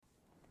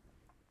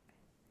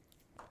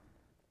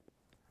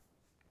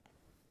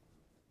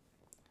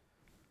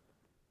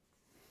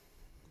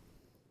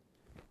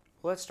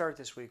Well, let's start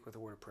this week with a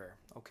word of prayer,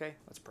 okay?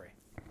 Let's pray.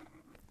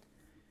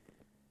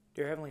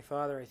 Dear Heavenly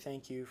Father, I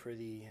thank you for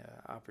the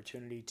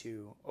opportunity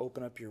to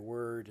open up your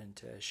word and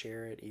to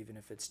share it, even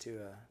if it's to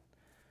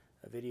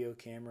a video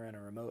camera and a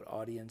remote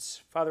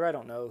audience. Father, I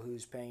don't know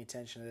who's paying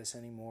attention to this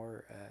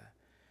anymore.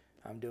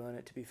 I'm doing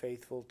it to be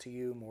faithful to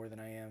you more than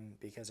I am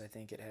because I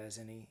think it has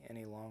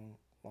any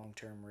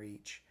long-term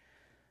reach.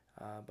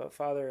 But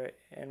Father,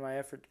 in my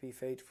effort to be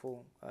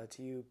faithful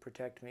to you,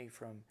 protect me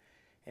from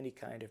any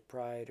kind of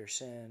pride or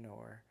sin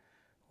or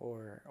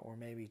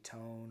maybe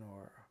tone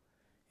or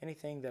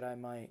anything that I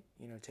might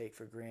take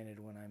for granted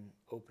when I'm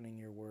opening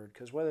your word.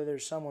 Because whether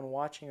there's someone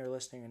watching or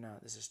listening or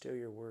not, this is still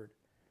your word.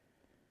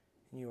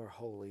 And you are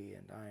holy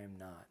and I am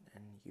not.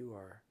 And you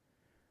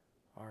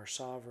are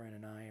sovereign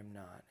and I am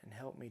not. And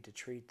help me to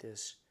treat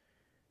this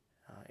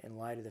in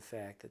light of the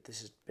fact that this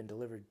has been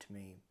delivered to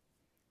me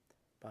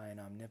by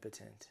an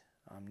omnipotent,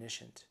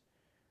 omniscient,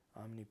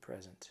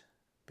 omnipresent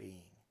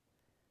being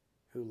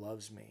who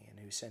loves me and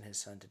who sent his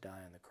Son to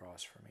die on the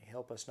cross for me.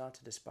 Help us not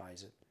to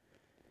despise it,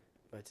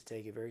 but to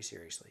take it very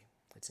seriously.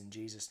 It's in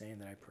Jesus' name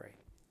that I pray.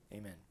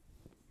 Amen.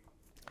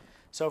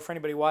 So for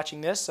anybody watching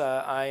this,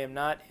 I am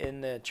not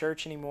in the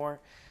church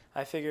anymore.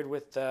 I figured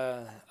with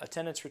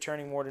attendance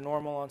returning more to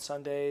normal on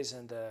Sundays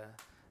and the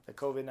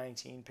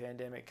COVID-19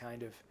 pandemic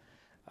kind of,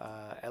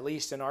 at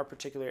least in our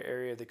particular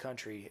area of the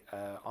country,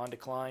 on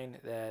decline,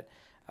 that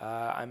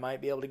I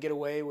might be able to get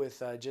away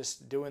with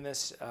just doing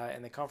this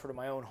in the comfort of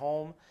my own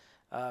home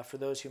for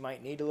those who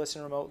might need to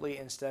listen remotely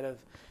instead of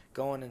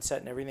going and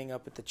setting everything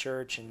up at the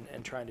church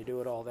and trying to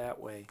do it all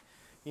that way.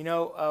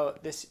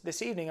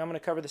 This evening I'm going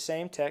to cover the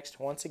same text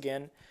once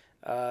again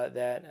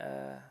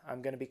that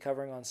I'm going to be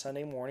covering on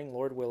Sunday morning,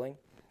 Lord willing.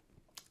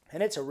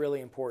 And it's a really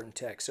important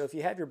text. So if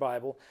you have your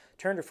Bible,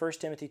 turn to 1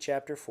 Timothy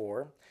chapter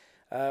 4.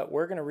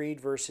 We're going to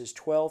read verses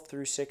 12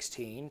 through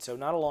 16, so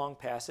not a long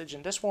passage.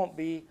 And this won't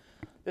be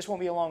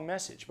a long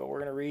message, but we're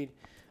going to read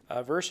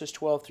verses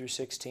 12 through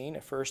 16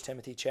 of 1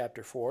 Timothy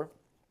chapter 4.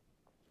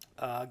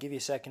 I'll give you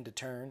a second to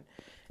turn.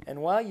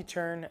 And while you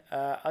turn,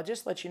 I'll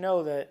just let you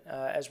know that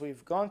as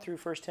we've gone through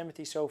 1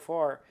 Timothy so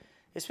far,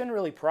 it's been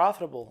really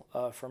profitable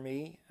for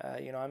me.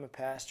 I'm a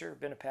pastor,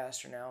 been a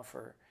pastor now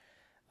for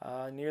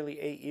nearly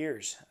 8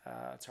 years.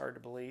 It's hard to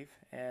believe.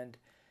 And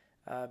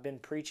I've been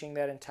preaching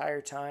that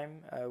entire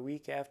time,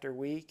 week after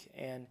week.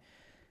 And,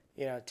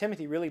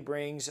 Timothy really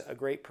brings a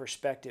great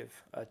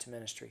perspective to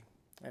ministry.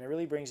 And it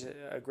really brings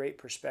a great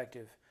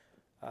perspective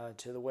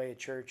to the way a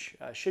church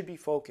should be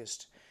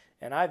focused.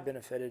 And I've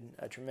benefited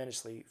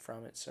tremendously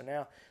from it. So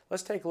now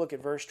let's take a look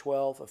at verse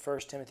 12 of 1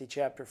 Timothy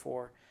chapter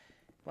 4.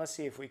 Let's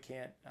see if we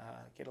can't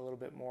get a little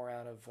bit more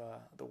out of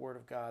the Word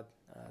of God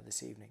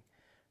this evening.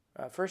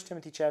 1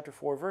 Timothy chapter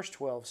 4, verse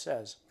 12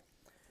 says,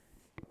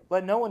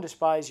 "Let no one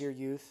despise your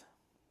youth,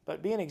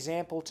 but be an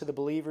example to the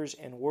believers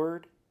in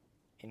word,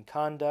 in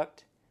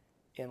conduct,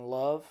 in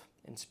love,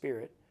 in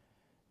spirit,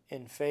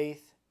 in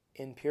faith,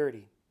 in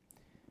purity.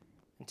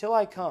 Until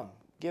I come,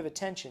 give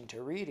attention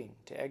to reading,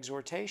 to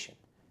exhortation,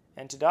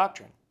 and to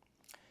doctrine.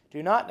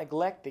 Do not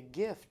neglect the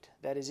gift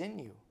that is in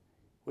you,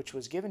 which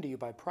was given to you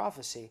by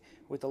prophecy,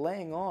 with the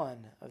laying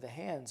on of the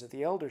hands of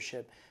the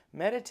eldership.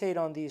 Meditate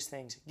on these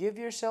things. Give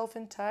yourself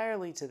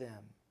entirely to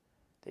them,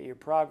 that your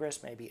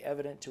progress may be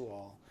evident to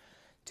all.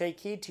 Take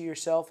heed to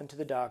yourself and to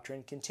the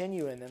doctrine.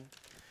 Continue in them.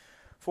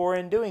 For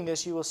in doing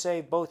this you will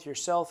save both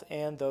yourself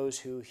and those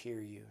who hear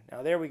you."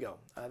 Now there we go.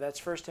 That's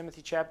 1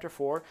 Timothy chapter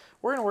 4.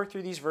 We're going to work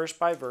through these verse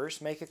by verse,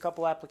 make a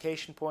couple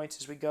application points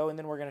as we go, and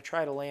then we're going to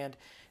try to land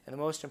in the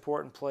most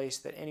important place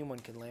that anyone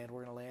can land.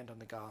 We're going to land on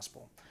the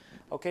gospel.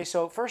 Okay,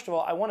 so first of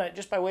all, I want to,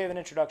 just by way of an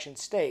introduction,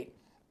 state,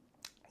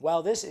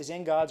 while this is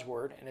in God's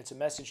Word, and it's a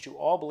message to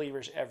all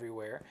believers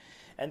everywhere,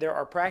 and there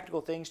are practical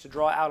things to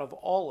draw out of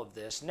all of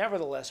this,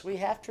 nevertheless, we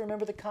have to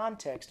remember the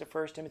context of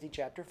 1 Timothy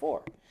chapter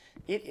 4.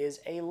 It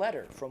is a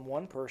letter from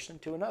one person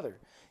to another.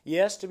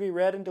 Yes, to be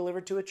read and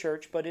delivered to a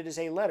church, but it is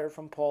a letter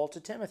from Paul to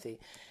Timothy.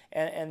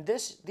 And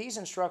these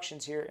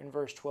instructions here in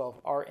verse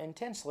 12 are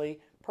intensely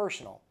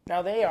personal.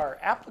 Now, they are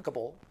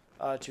applicable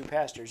to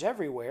pastors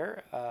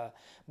everywhere,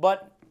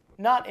 but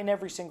not in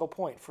every single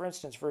point. For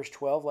instance, verse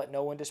 12, "Let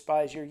no one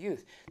despise your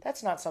youth."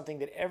 That's not something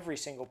that every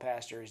single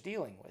pastor is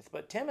dealing with,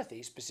 but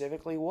Timothy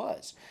specifically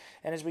was.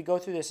 And as we go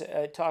through this,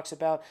 it talks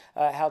about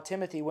how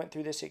Timothy went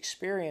through this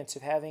experience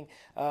of having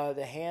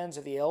the hands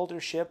of the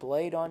eldership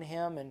laid on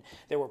him, and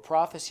there were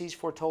prophecies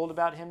foretold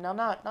about him. Now,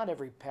 not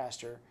every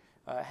pastor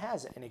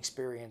has an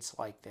experience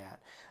like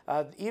that.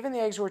 Even the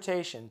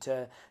exhortation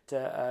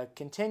to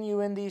continue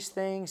in these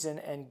things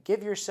and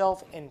give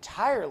yourself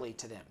entirely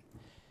to them.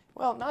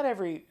 Well, not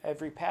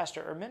every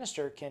pastor or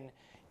minister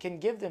can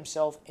give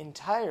themselves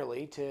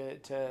entirely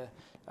to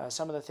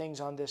some of the things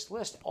on this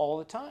list all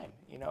the time.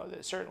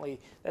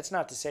 Certainly that's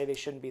not to say they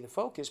shouldn't be the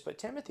focus, but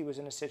Timothy was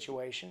in a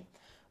situation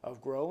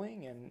of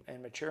growing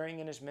and maturing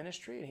in his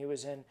ministry, and he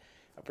was in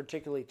a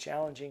particularly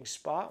challenging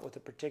spot with a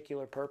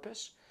particular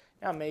purpose.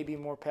 Now, maybe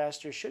more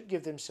pastors should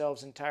give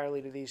themselves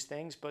entirely to these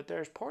things, but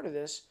there's part of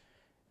this,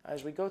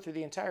 as we go through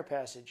the entire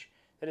passage,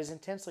 that is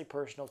intensely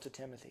personal to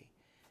Timothy.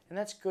 and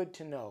that's good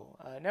to know.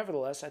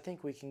 Nevertheless, I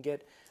think we can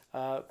get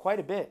quite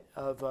a bit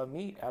of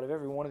meat out of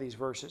every one of these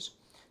verses.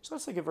 So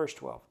let's look at verse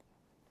 12.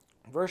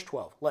 Verse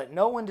 12, let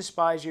no one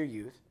despise your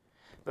youth,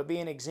 but be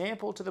an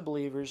example to the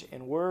believers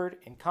in word,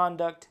 in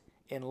conduct,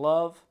 in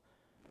love,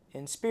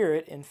 in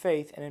spirit, in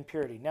faith, and in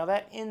purity. Now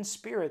that in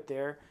spirit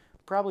there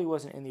probably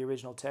wasn't in the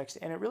original text,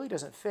 and it really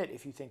doesn't fit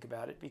if you think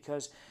about it,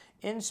 because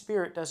in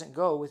spirit doesn't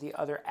go with the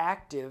other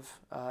active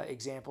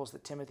examples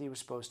that Timothy was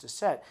supposed to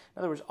set. In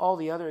other words, all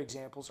the other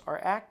examples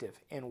are active.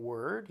 In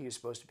word, he was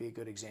supposed to be a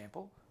good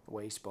example, the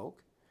way he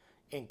spoke.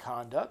 In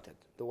conduct,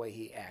 the way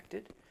he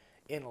acted.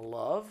 In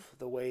love,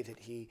 the way that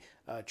he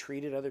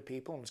treated other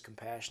people and was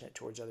compassionate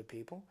towards other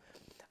people.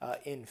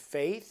 In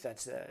faith,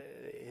 that's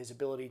his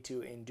ability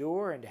to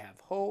endure and to have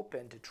hope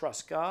and to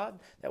trust God.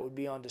 That would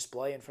be on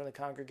display in front of the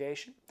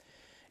congregation.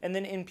 And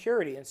then in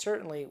purity, and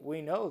certainly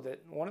we know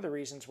that one of the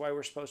reasons why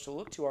we're supposed to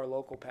look to our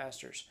local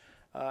pastors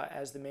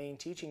as the main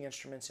teaching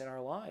instruments in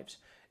our lives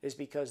is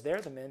because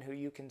they're the men who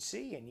you can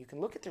see and you can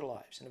look at their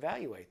lives and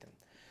evaluate them.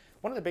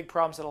 One of the big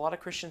problems that a lot of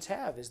Christians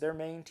have is their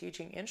main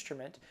teaching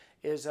instrument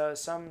is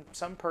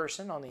some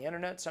person on the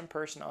internet, some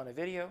person on a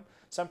video,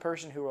 some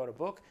person who wrote a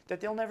book that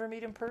they'll never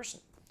meet in person.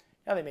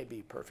 Now, they may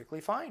be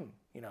perfectly fine,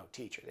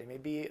 teacher. They may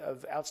be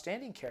of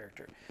outstanding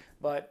character,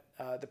 but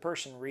the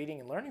person reading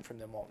and learning from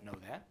them won't know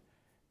that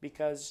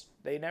because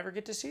they never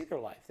get to see their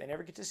life. They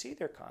never get to see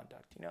their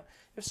conduct.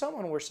 If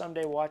someone were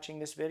someday watching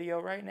this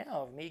video right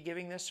now of me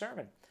giving this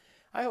sermon,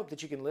 I hope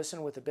that you can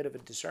listen with a bit of a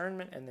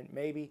discernment, and that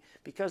maybe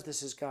because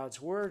this is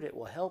God's Word, it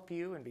will help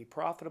you and be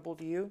profitable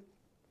to you.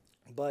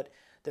 But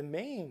the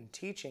main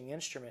teaching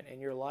instrument in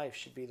your life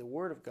should be the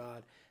Word of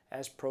God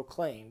as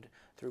proclaimed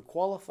through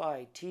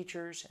qualified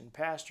teachers and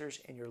pastors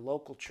in your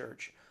local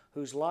church,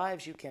 whose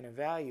lives you can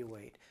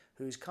evaluate,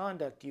 whose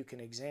conduct you can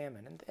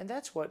examine. And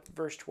that's what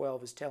verse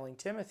 12 is telling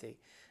Timothy.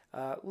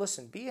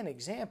 Listen, be an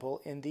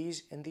example in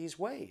these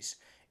ways,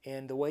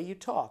 in the way you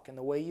talk, in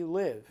the way you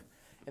live,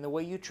 in the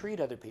way you treat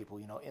other people,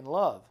 in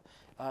love,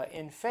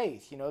 in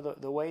faith,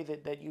 the way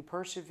that you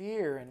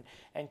persevere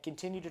and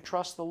continue to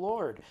trust the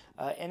Lord,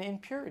 and in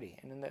purity,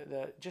 and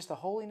in just the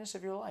holiness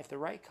of your life, the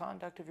right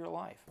conduct of your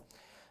life.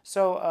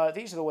 So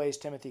these are the ways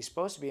Timothy's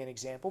supposed to be an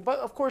example. But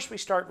of course we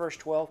start verse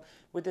 12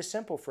 with this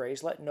simple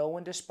phrase, let no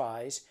one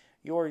despise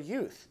your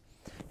youth.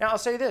 Now I'll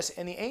say this,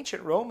 in the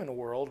ancient Roman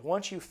world,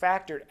 once you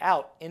factored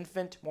out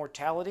infant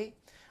mortality,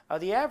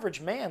 the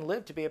average man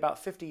lived to be about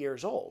 50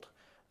 years old.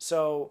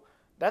 So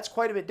that's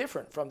quite a bit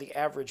different from the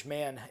average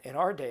man in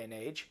our day and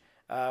age.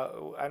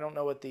 I don't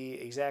know what the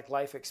exact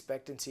life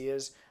expectancy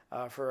is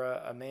for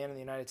a man in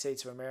the United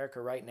States of America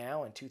right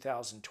now in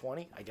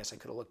 2020. I guess I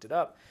could have looked it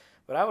up.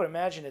 But I would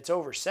imagine it's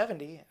over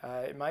 70.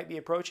 It might be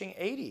approaching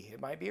 80.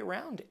 It might be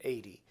around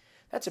 80.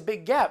 That's a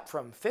big gap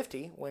from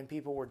 50 when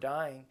people were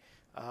dying,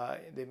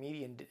 the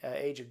median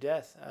age of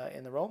death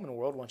in the Roman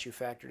world once you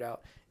factored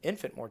out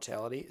infant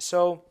mortality.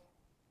 So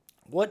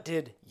what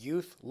did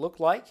youth look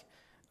like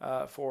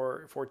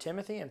for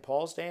Timothy in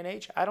Paul's day and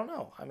age? I don't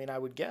know. I mean, I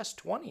would guess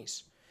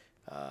 20s.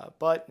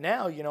 But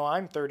now,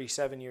 I'm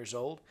 37 years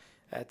old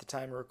at the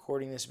time of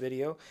recording this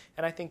video,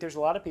 and I think there's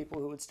a lot of people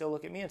who would still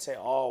look at me and say,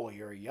 oh, well,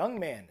 you're a young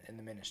man in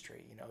the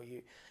ministry.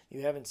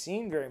 You haven't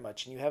seen very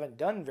much, and you haven't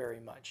done very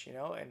much,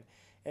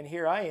 and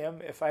here I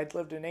am. If I'd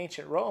lived in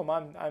ancient Rome,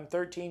 I'm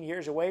 13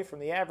 years away from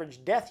the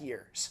average death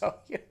year. So,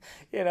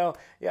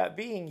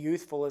 being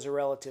youthful is a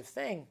relative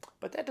thing,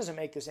 but that doesn't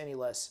make this any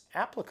less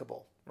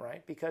applicable,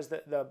 right? Because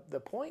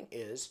the point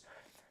is,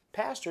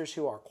 pastors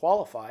who are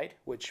qualified,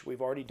 which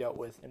we've already dealt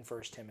with in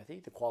 1 Timothy,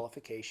 the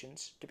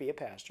qualifications to be a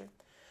pastor,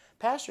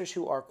 pastors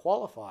who are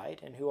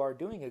qualified and who are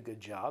doing a good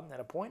job and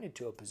appointed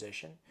to a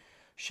position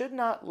should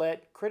not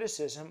let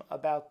criticism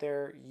about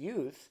their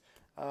youth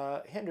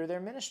hinder their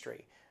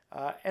ministry.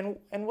 And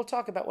we'll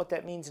talk about what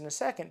that means in a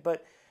second,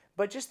 but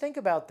just think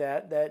about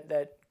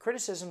that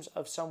criticisms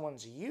of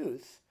someone's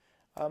youth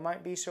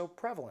might be so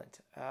prevalent.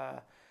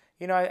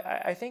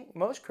 I think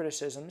most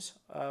criticisms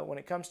when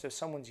it comes to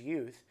someone's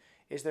youth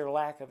is their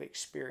lack of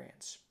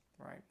experience,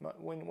 right?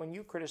 When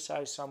you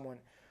criticize someone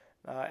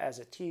as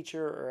a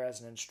teacher or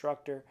as an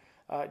instructor,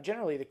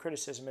 generally the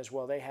criticism is,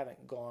 well, they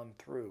haven't gone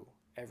through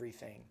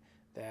everything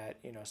that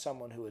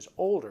someone who is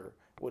older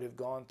would have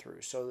gone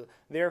through. So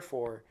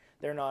therefore,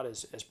 they're not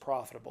as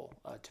profitable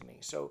to me.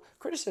 So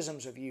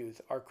criticisms of youth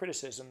are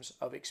criticisms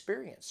of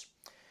experience.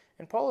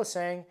 And Paul is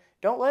saying,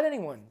 don't let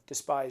anyone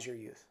despise your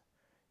youth.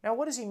 Now,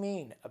 what does he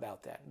mean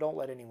about that? Don't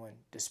let anyone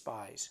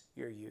despise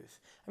your youth.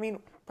 I mean,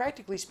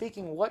 practically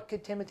speaking, what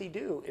could Timothy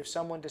do if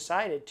someone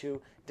decided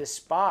to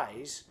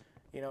despise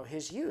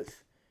his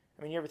youth?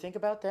 I mean, you ever think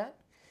about that?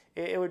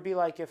 It would be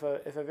like if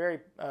a very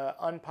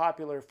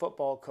unpopular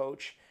football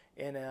coach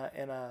in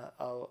a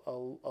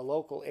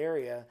local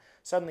area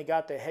suddenly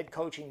got the head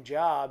coaching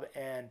job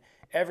and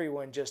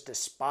everyone just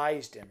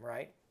despised him,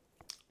 right?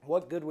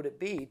 What good would it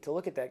be to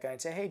look at that guy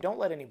and say, hey, don't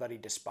let anybody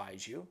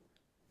despise you?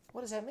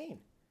 What does that mean?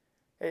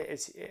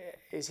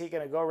 Is he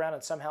going to go around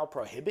and somehow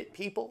prohibit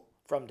people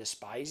from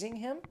despising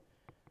him?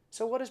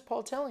 So what is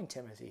Paul telling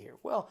Timothy here?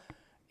 Well,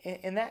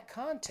 in that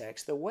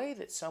context, the way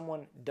that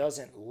someone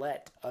doesn't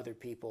let other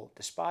people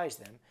despise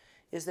them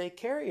is they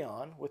carry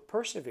on with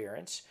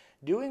perseverance,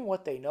 doing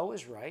what they know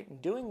is right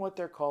and doing what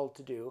they're called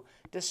to do,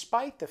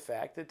 despite the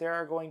fact that there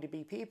are going to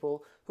be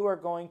people who are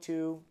going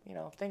to,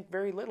 think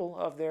very little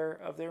of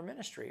their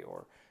ministry,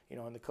 or,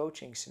 in the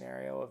coaching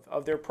scenario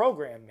of their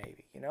program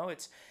maybe.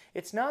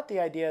 It's not the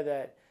idea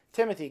that,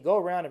 Timothy, go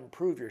around and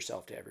prove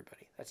yourself to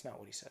everybody. That's not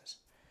what he says.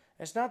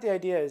 It's not the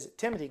idea is,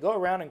 Timothy, go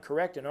around and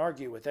correct and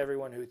argue with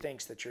everyone who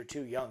thinks that you're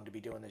too young to be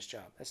doing this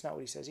job. That's not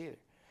what he says either.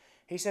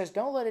 He says,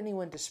 don't let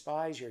anyone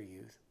despise your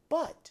youth,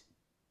 but,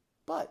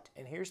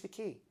 and here's the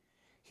key.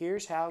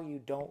 Here's how you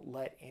don't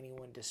let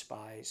anyone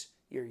despise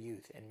your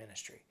youth in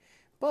ministry.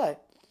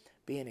 But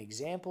be an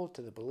example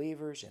to the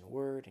believers in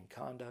word and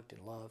conduct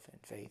and love and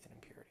faith and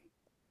in purity.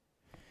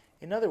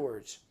 In other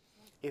words,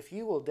 if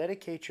you will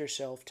dedicate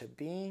yourself to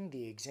being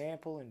the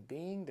example and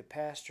being the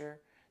pastor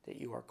that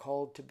you are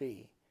called to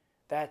be,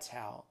 that's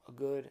how a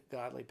good,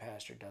 godly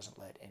pastor doesn't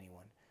let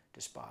anyone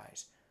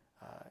despise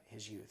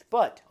his youth.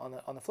 But on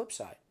the flip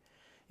side,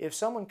 if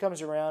someone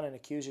comes around and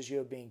accuses you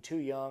of being too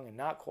young and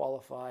not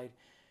qualified,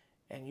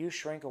 and you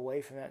shrink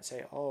away from that and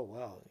say, "Oh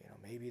well,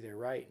 maybe they're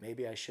right.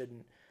 Maybe I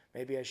shouldn't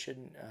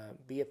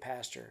be a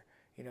pastor,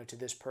 to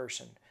this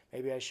person.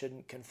 Maybe I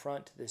shouldn't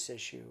confront this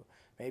issue.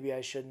 Maybe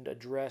I shouldn't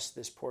address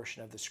this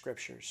portion of the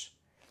scriptures.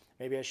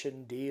 Maybe I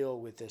shouldn't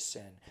deal with this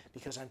sin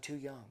because I'm too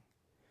young."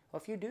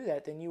 Well, if you do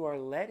that, then you are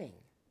letting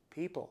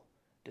people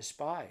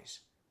despise,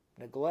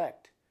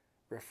 neglect,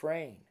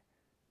 refrain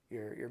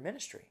your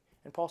ministry.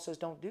 And Paul says,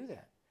 don't do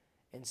that.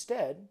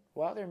 Instead,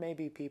 while there may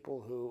be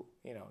people who,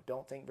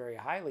 don't think very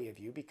highly of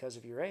you because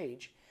of your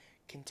age,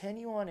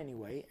 continue on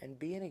anyway and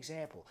be an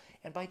example.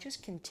 And by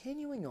just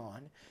continuing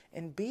on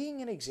and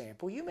being an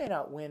example, you may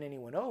not win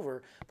anyone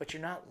over, but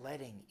you're not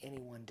letting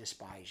anyone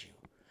despise you.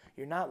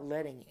 You're not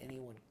letting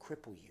anyone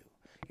cripple you.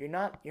 You're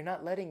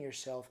not letting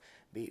yourself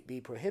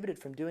be prohibited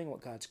from doing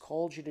what God's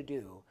called you to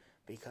do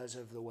because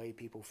of the way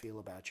people feel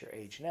about your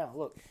age. Now,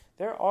 look,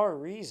 there are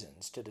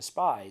reasons to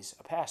despise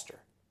a pastor,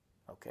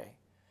 okay?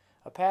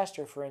 A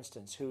pastor, for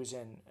instance, who's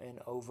in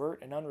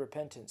overt and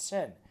unrepentant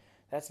sin,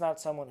 that's not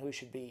someone who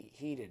should be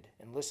heeded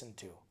and listened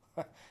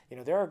to.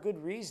 There are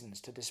good reasons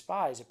to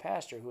despise a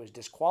pastor who has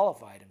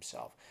disqualified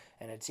himself,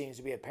 and it seems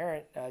to be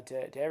apparent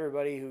to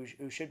everybody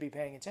who should be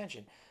paying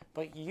attention.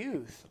 But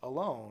youth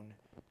alone,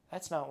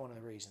 that's not one of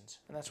the reasons,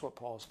 and that's what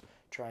Paul's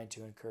trying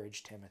to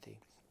encourage Timothy.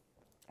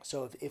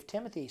 So if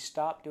Timothy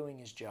stopped doing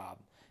his job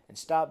and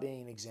stopped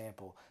being an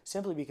example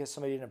simply because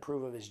somebody didn't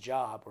approve of his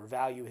job or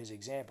value his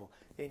example,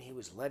 then he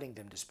was letting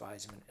them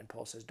despise him, and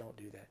Paul says don't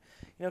do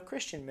that.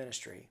 Christian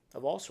ministry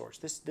of all sorts,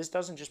 this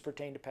doesn't just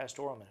pertain to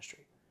pastoral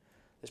ministry.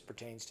 This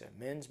pertains to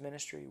men's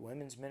ministry,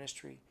 women's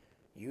ministry,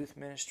 youth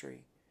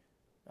ministry,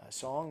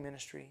 song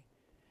ministry,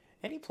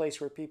 any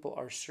place where people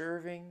are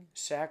serving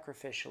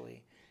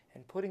sacrificially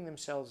and putting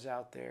themselves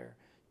out there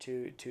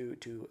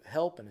to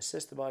help and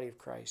assist the body of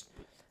Christ.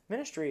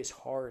 Ministry is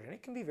hard, and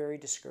it can be very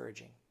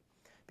discouraging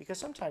because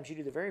sometimes you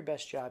do the very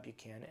best job you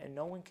can and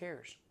no one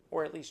cares,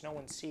 or at least no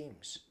one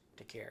seems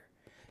to care.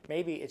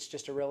 Maybe it's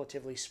just a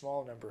relatively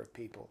small number of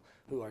people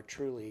who are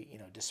truly,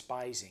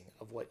 despising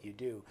of what you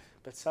do.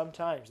 But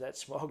sometimes that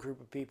small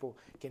group of people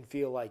can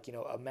feel like,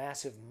 a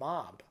massive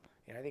mob.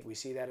 And I think we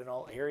see that in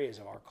all areas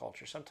of our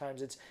culture.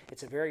 Sometimes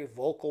it's a very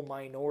vocal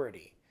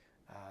minority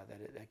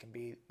that can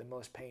be the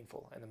most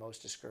painful and the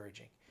most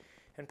discouraging.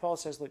 And Paul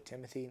says, look,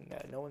 Timothy,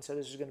 no one said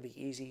this was going to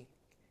be easy.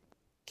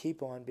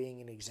 Keep on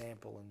being an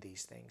example in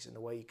these things, in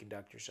the way you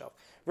conduct yourself.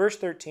 Verse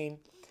 13,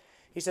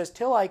 he says,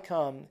 till I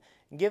come,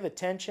 give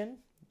attention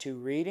to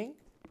reading,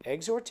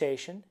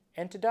 exhortation,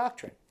 and to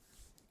doctrine.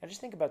 Now just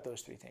think about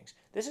those three things.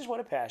 This is what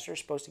a pastor is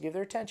supposed to give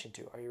their attention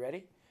to. Are you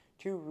ready?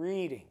 To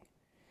reading.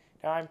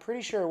 Now I'm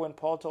pretty sure when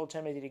Paul told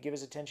Timothy to give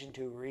his attention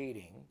to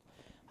reading,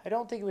 I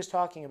don't think he was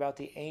talking about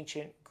the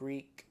ancient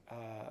Greek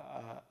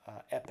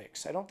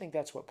epics. I don't think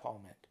that's what Paul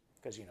meant,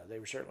 because they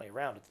were certainly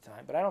around at the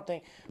time. But I don't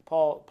think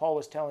Paul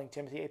was telling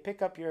Timothy, hey,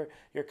 pick up your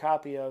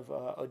copy of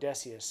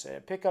Odysseus.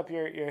 Pick up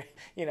your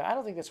I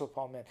don't think that's what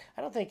Paul meant.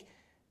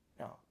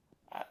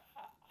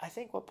 I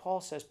think what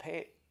Paul says,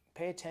 pay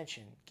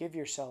attention, give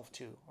yourself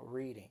to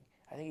reading.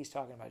 I think he's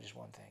talking about just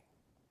one thing.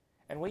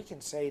 And we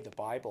can say the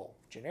Bible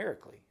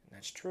generically, and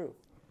that's true.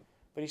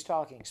 But he's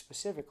talking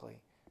specifically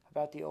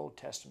about the Old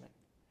Testament.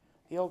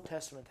 The Old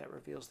Testament that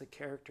reveals the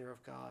character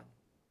of God,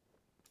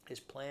 his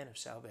plan of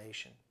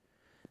salvation,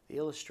 the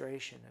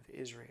illustration of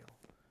Israel,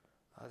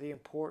 the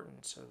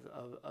importance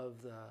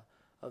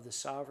of the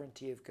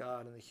sovereignty of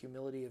God and the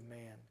humility of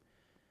man.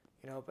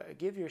 But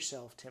give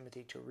yourself,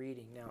 Timothy, to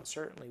reading. Now,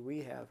 certainly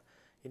we have,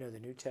 the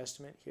New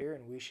Testament here,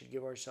 and we should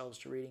give ourselves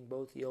to reading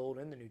both the Old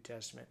and the New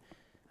Testament.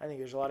 I think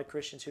there's a lot of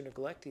Christians who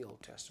neglect the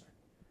Old Testament.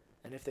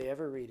 And if they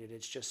ever read it,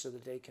 it's just so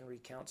that they can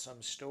recount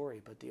some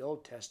story. But the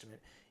Old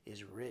Testament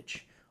is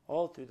rich,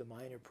 all through the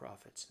minor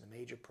prophets and the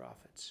major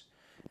prophets.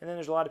 And then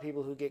there's a lot of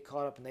people who get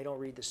caught up and they don't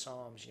read the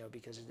Psalms,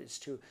 because it's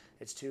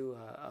too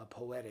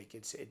poetic.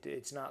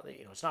 It's not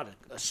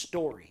a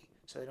story,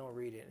 so they don't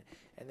read it,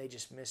 and they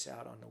just miss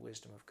out on the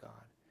wisdom of God.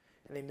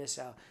 and they miss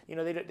out.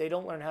 They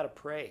don't learn how to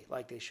pray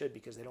like they should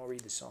because they don't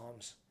read the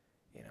Psalms.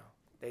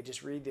 They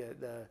just read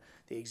the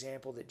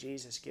example that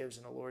Jesus gives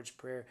in the Lord's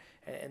Prayer,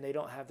 and they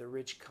don't have the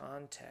rich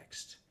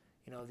context,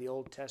 of the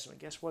Old Testament.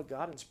 Guess what?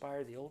 God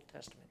inspired the Old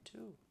Testament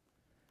too.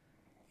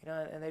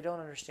 And they don't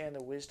understand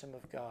the wisdom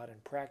of God in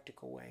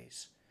practical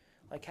ways,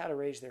 like how to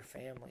raise their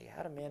family,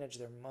 how to manage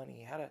their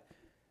money,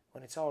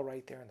 when it's all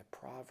right there in the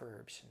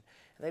Proverbs. And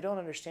they don't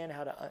understand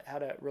how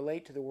to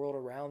relate to the world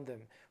around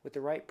them with the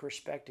right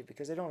perspective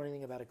because they don't know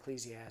anything about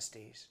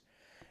Ecclesiastes.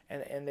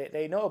 And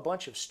they know a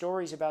bunch of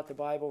stories about the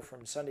Bible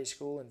from Sunday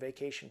school and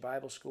vacation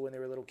Bible school when they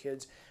were little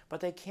kids,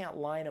 but they can't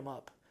line them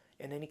up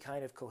in any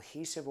kind of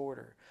cohesive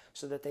order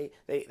so that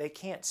they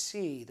can't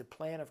see the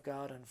plan of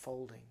God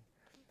unfolding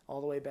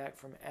all the way back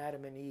from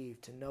Adam and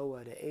Eve to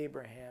Noah to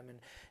Abraham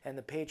and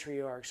the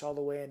patriarchs, all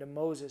the way into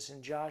Moses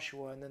and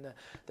Joshua, and then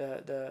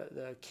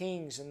the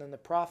kings, and then the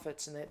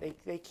prophets, and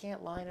they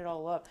can't line it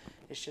all up.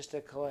 It's just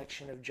a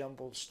collection of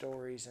jumbled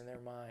stories in their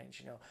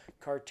minds,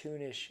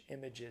 cartoonish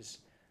images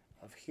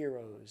of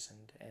heroes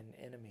and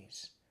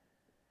enemies.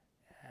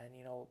 And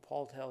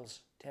Paul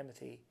tells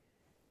Timothy,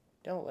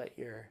 don't let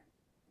your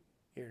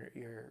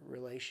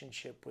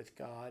relationship with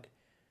God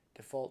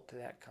default to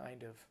that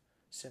kind of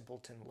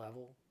simpleton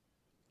level.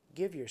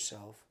 Give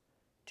yourself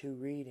to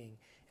reading.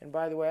 And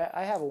by the way,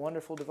 I have a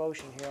wonderful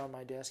devotion here on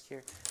my desk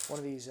here, one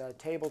of these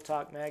Table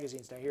Talk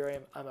magazines. Now here I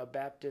am, I'm a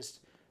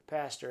Baptist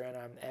pastor, and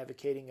I'm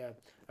advocating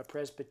a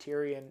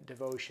Presbyterian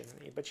devotion.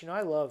 But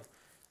I love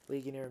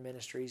Legionnaire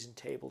Ministries and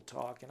Table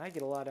Talk, and I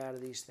get a lot out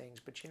of these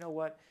things. But you know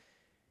what?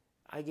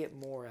 I get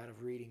more out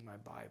of reading my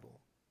Bible.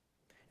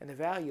 And the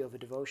value of a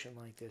devotion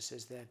like this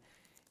is that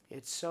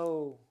it's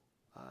so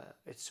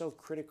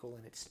critical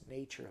in its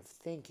nature of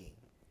thinking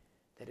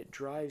that it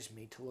drives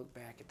me to look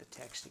back at the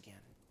text again.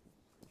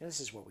 And this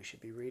is what we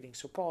should be reading.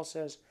 So Paul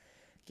says,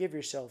 give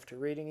yourself to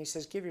reading. He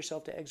says, give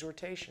yourself to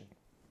exhortation.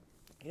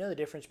 You know the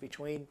difference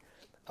between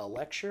a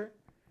lecture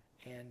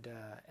and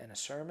a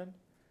sermon?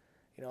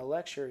 A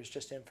lecture is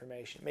just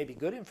information. It may be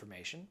good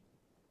information.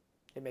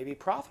 It may be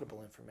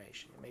profitable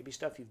information. It may be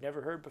stuff you've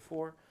never heard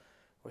before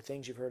or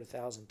things you've heard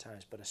 1,000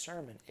 times. But a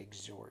sermon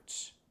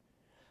exhorts.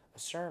 A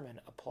sermon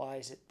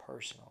applies it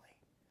personally.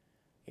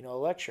 A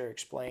lecture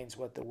explains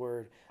what the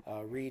word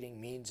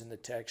reading means in the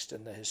text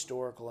and the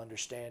historical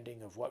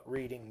understanding of what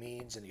reading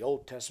means in the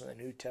Old Testament and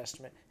the New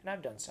Testament. And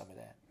I've done some of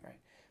that, right?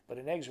 But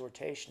an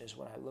exhortation is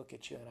when I look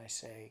at you and I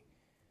say,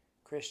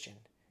 Christian,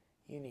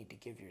 you need to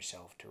give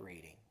yourself to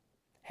reading.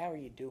 How are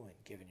you doing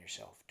giving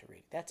yourself to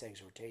reading? That's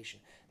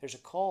exhortation. There's a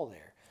call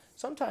there.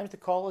 Sometimes the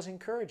call is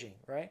encouraging,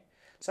 right?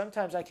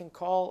 Sometimes I can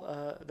call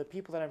the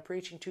people that I'm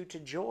preaching to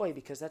joy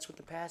because that's what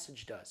the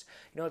passage does.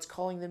 It's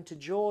calling them to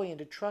joy and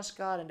to trust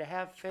God and to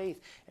have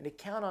faith and to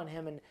count on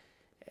Him.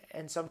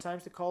 And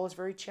sometimes the call is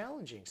very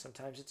challenging.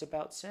 Sometimes it's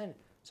about sin.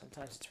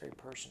 Sometimes it's very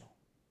personal,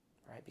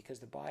 right? Because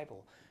the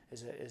Bible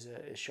is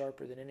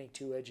sharper than any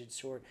two-edged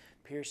sword,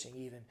 piercing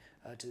even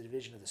to the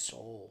division of the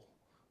soul.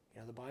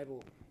 The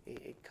Bible,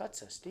 it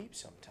cuts us deep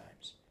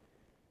sometimes.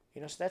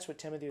 So that's what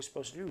Timothy was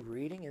supposed to do,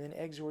 reading and then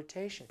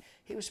exhortation.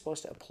 He was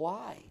supposed to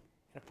apply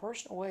in a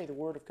personal way the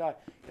Word of God.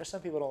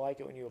 Some people don't like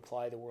it when you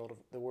apply the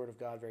Word of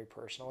God very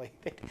personally.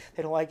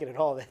 They don't like it at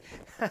all.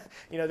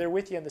 They're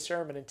with you in the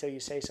sermon until you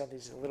say something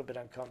that's a little bit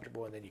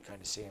uncomfortable, and then you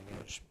kind of see them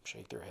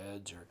shake their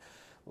heads or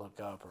look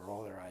up or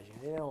roll their eyes.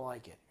 They don't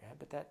like it. Right?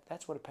 But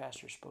that's what a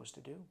pastor is supposed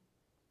to do.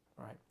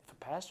 Right? If a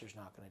pastor's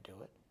not going to do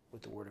it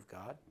with the Word of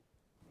God,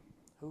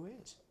 who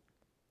is?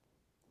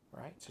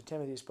 Right? So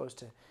Timothy is supposed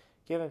to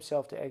give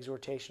himself to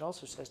exhortation.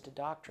 Also says to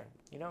doctrine.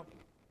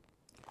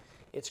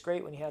 It's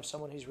great when you have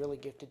someone who's really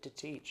gifted to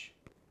teach.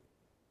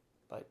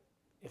 But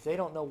if they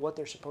don't know what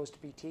they're supposed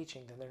to be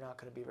teaching, then they're not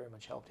going to be very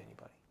much help to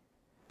anybody.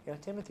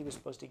 Timothy was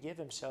supposed to give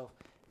himself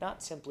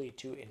not simply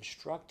to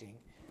instructing,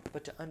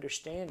 but to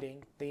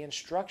understanding the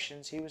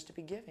instructions he was to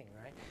be giving,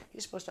 right?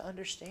 He's supposed to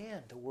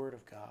understand the Word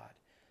of God.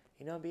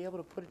 Be able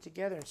to put it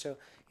together. And so,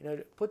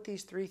 to put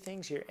these three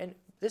things here. And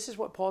this is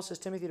what Paul says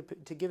Timothy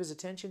to give his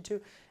attention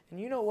to. And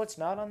you know what's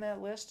not on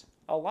that list?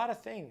 A lot of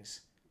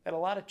things that a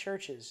lot of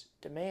churches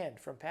demand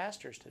from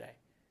pastors today.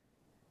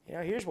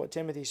 Here's what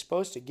Timothy's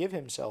supposed to give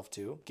himself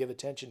to. Give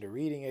attention to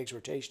reading,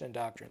 exhortation, and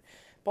doctrine.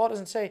 Paul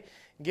doesn't say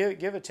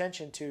give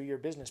attention to your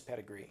business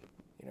pedigree.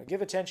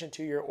 Give attention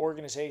to your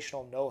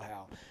organizational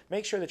know-how.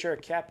 Make sure that you're a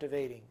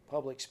captivating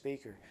public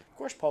speaker. Of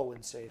course, Paul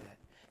wouldn't say that.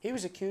 He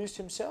was accused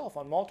himself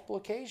on multiple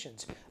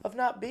occasions of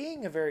not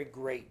being a very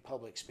great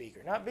public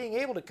speaker, not being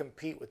able to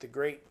compete with the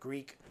great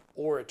Greek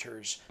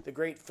orators, the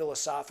great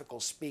philosophical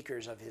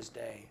speakers of his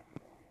day.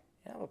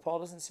 But Paul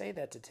doesn't say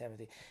that to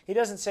Timothy. He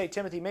doesn't say,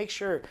 Timothy, make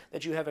sure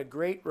that you have a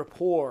great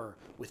rapport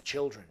with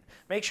children.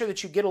 Make sure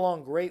that you get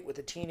along great with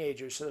the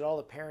teenagers so that all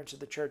the parents of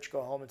the church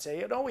go home and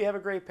say, we have a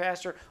great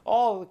pastor.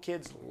 All the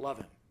kids love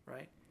him,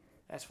 right?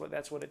 That's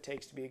what it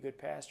takes to be a good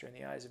pastor in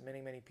the eyes of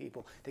many, many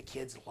people. The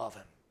kids love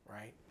him,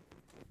 right?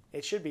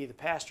 It should be the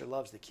pastor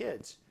loves the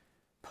kids,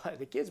 but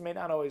the kids may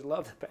not always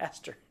love the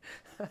pastor.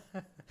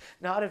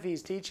 Not if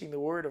he's teaching the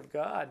Word of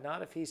God,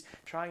 not if he's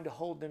trying to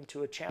hold them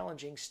to a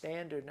challenging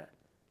standard.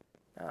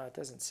 No, it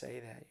doesn't say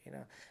that. It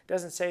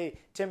doesn't say,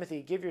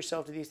 Timothy, give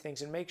yourself to these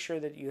things and make sure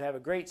that you have a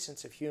great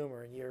sense of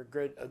humor and you're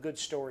a good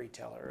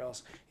storyteller, or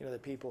else the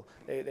people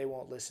they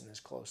won't listen as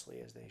closely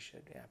as they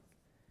should. Yeah,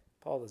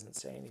 Paul doesn't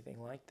say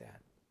anything like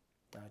that.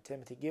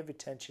 Timothy, give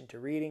attention to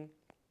reading,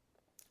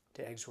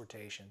 to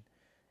exhortation,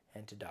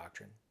 and to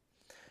doctrine.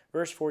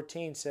 Verse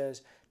 14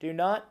 says, do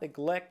not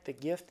neglect the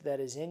gift that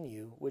is in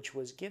you, which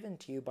was given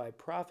to you by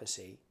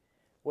prophecy,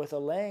 with a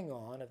laying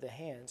on of the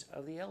hands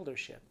of the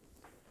eldership.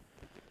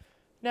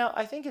 Now,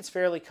 I think it's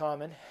fairly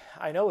common,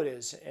 I know it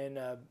is in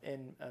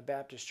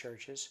Baptist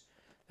churches,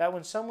 that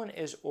when someone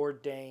is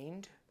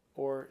ordained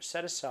or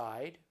set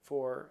aside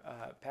for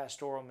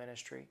pastoral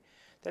ministry,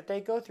 that they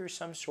go through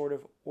some sort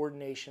of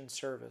ordination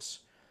service.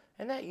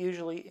 And that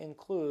usually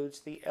includes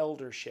the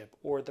eldership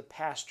or the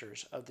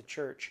pastors of the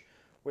church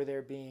where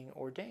they're being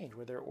ordained,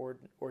 where their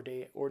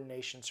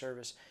ordination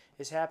service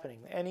is happening.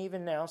 And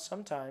even now,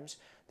 sometimes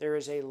there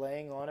is a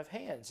laying on of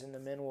hands, and the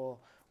men will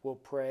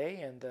pray,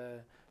 and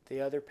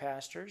the other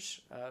pastors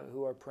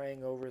who are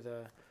praying over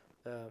the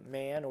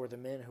man or the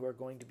men who are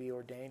going to be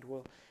ordained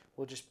will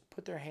just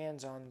put their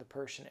hands on the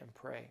person and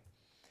pray.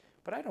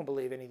 But I don't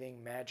believe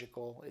anything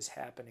magical is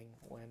happening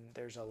when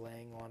there's a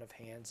laying on of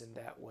hands in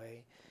that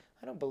way.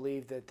 I don't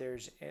believe that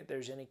there's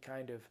any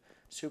kind of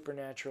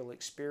supernatural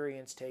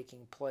experience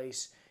taking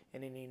place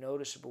in any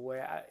noticeable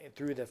way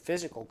through the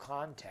physical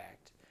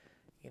contact.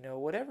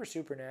 Whatever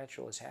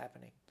supernatural is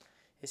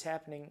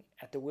happening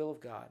at the will of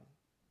God,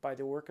 by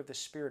the work of the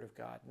Spirit of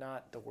God,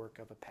 not the work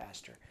of a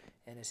pastor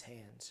and his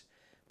hands.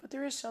 But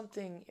there is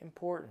something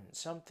important,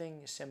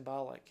 something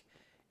symbolic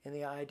in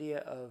the idea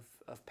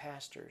of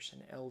pastors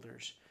and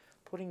elders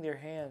putting their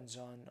hands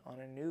on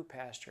a new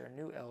pastor, a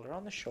new elder,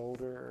 on the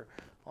shoulder or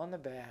on the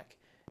back,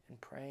 and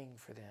praying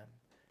for them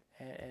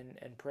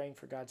and praying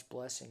for God's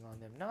blessing on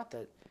them. Not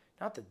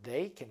that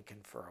they can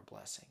confer a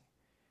blessing,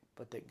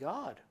 but that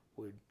God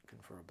would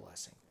confer a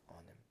blessing on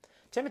them.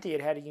 Timothy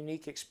had a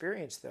unique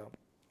experience, though.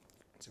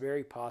 It's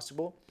very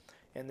possible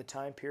in the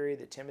time period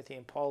that Timothy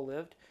and Paul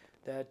lived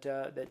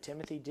that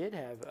Timothy did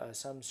have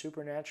some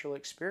supernatural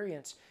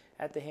experience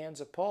at the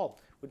hands of Paul.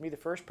 Would be the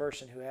first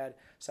person who had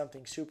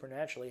something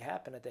supernaturally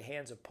happen at the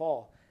hands of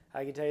Paul.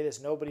 I can tell you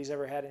this, nobody's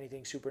ever had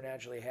anything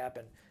supernaturally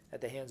happen at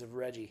the hands of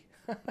Reggie.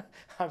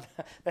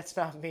 That's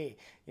not me.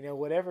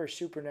 Whatever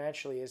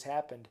supernaturally has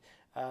happened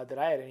that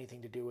I had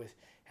anything to do with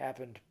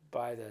happened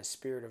by the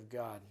Spirit of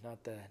God,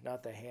 not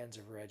the hands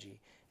of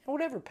Reggie. And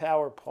whatever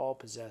power Paul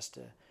possessed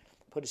to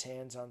put his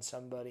hands on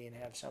somebody and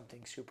have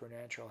something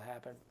supernatural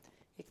happen,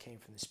 it came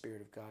from the Spirit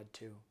of God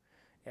too.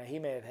 Now, he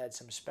may have had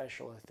some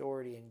special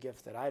authority and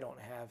gift that I don't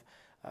have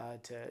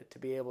to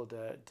be able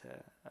to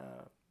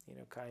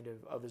kind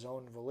of his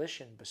own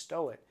volition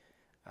bestow it.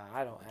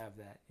 I don't have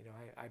that.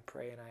 I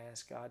pray and I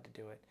ask God to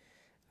do it.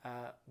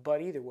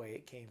 But either way,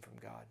 it came from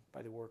God,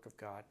 by the work of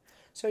God.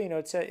 So,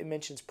 it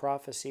mentions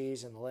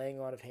prophecies and the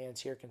laying on of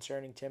hands here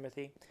concerning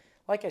Timothy.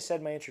 Like I said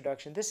in my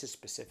introduction, this is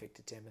specific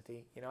to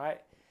Timothy.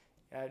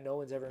 No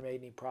one's ever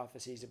made any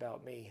prophecies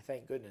about me.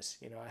 Thank goodness.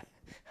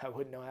 I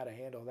wouldn't know how to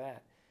handle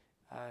that.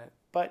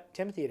 But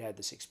Timothy had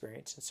this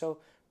experience, and so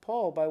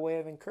Paul, by way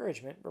of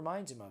encouragement,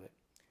 reminds him of it.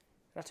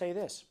 And I'll tell you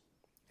this,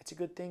 it's a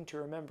good thing to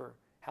remember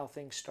how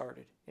things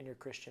started in your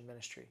Christian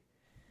ministry.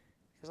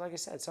 Because like I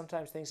said,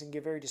 sometimes things can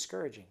get very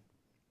discouraging.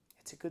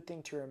 It's a good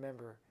thing to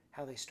remember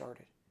how they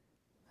started.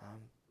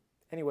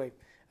 Anyway,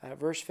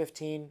 verse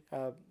 15,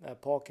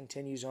 Paul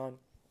continues on.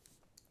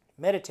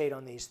 Meditate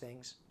on these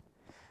things.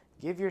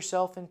 Give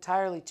yourself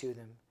entirely to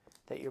them,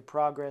 that your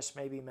progress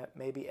may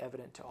be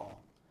evident to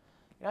all.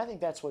 And I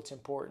think that's what's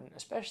important,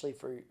 especially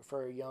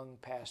for a young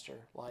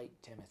pastor like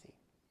Timothy.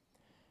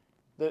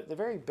 The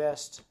very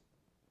best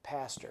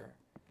pastor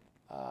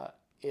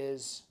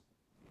is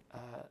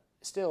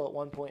still at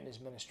one point in his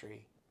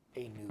ministry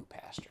a new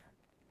pastor.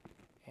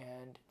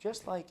 And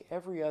just like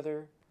every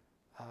other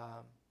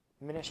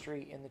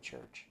ministry in the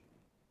church,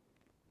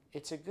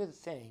 it's a good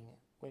thing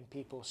when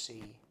people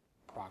see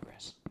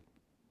progress.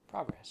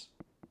 Progress.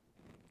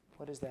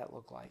 What does that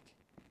look like?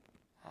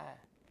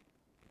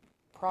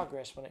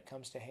 Progress when it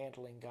comes to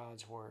handling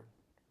God's Word.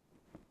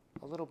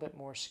 A little bit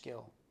more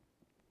skill.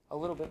 A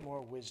little bit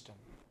more wisdom.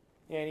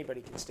 Anybody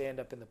can stand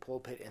up in the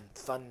pulpit and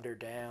thunder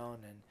down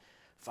and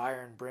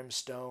fire and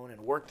brimstone and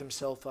work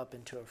themselves up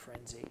into a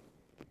frenzy.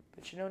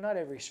 But not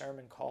every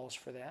sermon calls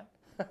for that.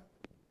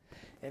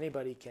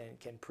 Anybody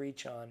can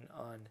preach on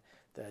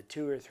the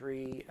 2 or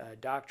 3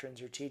 doctrines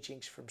or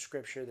teachings from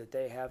Scripture that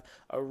they have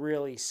a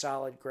really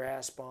solid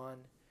grasp on.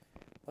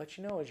 But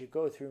as you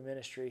go through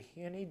ministry,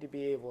 you need to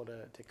be able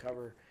to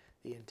cover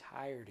the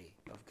entirety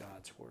of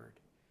God's Word.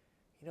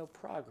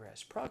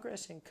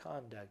 Progress in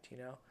conduct.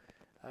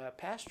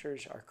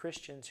 Pastors are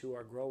Christians who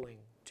are growing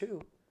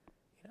too.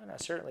 Now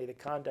certainly the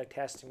conduct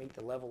has to meet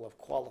the level of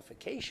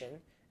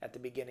qualification at the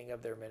beginning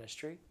of their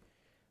ministry.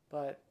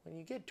 But when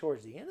you get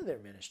towards the end of their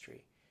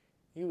ministry,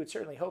 you would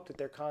certainly hope that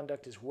their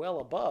conduct is well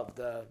above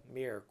the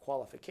mere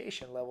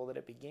qualification level that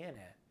it began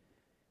at.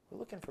 We're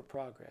looking for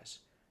progress.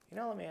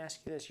 Let me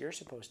ask you this. You're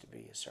supposed to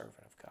be a servant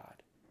of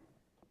God.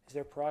 Is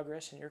there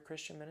progress in your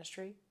Christian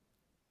ministry?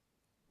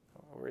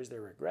 Or is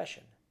there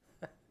regression?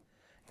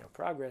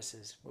 Progress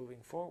is moving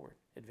forward,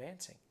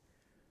 advancing.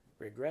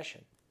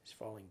 Regression is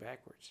falling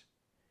backwards.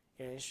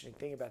 An interesting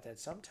thing about that,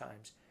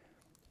 sometimes,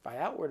 by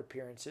outward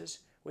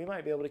appearances, we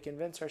might be able to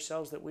convince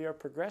ourselves that we are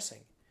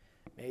progressing.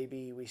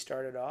 Maybe we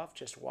started off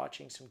just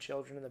watching some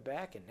children in the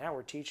back, and now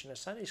we're teaching a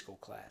Sunday school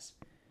class.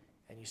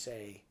 And you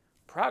say,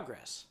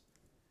 progress.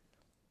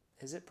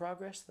 Is it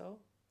progress, though?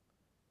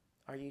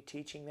 Are you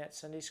teaching that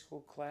Sunday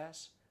school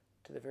class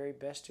to the very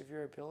best of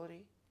your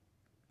ability?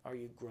 Are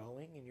you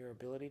growing in your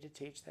ability to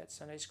teach that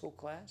Sunday school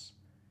class?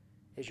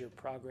 Is your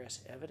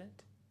progress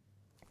evident?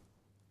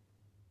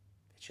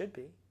 It should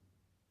be. It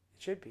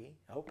should be.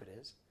 I hope it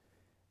is.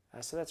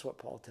 So that's what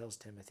Paul tells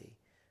Timothy.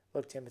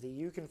 Look, Timothy,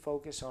 you can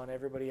focus on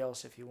everybody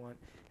else if you want,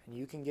 and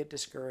you can get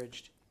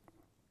discouraged.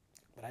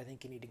 But I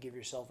think you need to give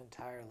yourself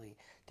entirely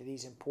to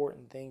these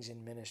important things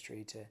in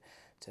ministry, to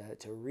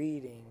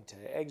reading,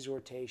 to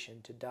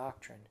exhortation, to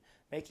doctrine,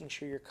 making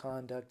sure your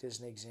conduct is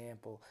an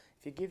example.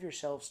 If you give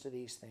yourselves to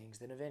these things,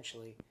 then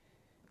eventually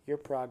your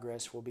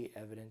progress will be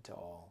evident to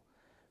all.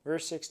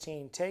 Verse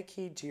 16, take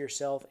heed to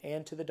yourself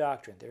and to the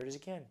doctrine. There it is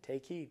again.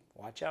 Take heed.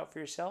 Watch out for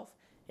yourself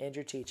and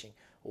your teaching.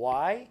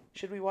 Why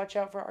should we watch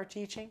out for our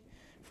teaching?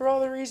 For all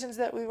the reasons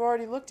that we've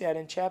already looked at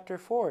in chapter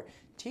 4.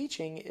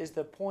 Teaching is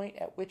the point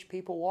at which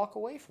people walk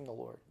away from the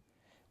Lord.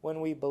 When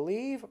we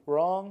believe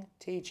wrong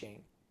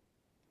teaching,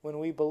 then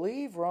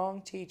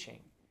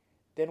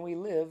we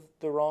live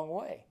the wrong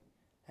way.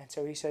 And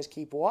so he says,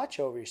 keep watch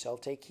over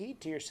yourself, take heed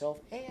to yourself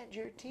and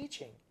your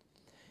teaching.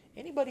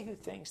 Anybody who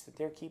thinks that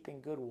they're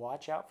keeping good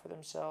watch out for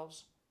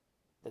themselves,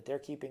 that they're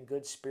keeping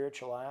good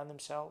spiritual eye on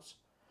themselves,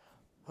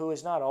 who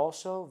is not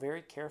also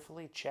very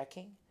carefully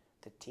checking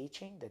the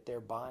teaching that they're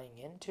buying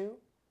into,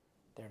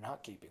 they're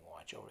not keeping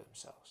watch over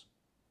themselves.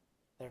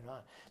 They're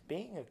not.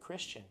 Being a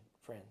Christian,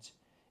 friends,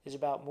 is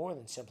about more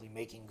than simply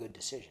making good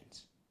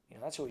decisions.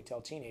 That's what we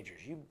tell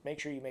teenagers. You make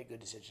sure you make good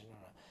decisions. No.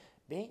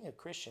 Being a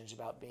Christian is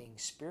about being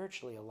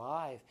spiritually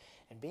alive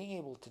and being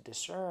able to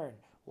discern,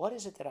 what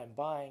is it that I'm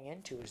buying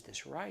into? Is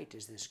this right?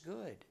 Is this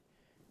good?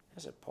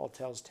 That's what Paul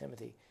tells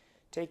Timothy.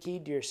 Take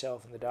heed to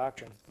yourself in the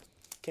doctrine.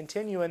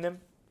 Continue in them,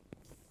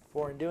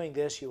 for in doing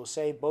this you will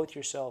save both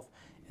yourself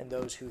and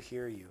those who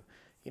hear you.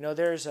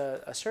 There's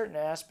a certain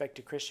aspect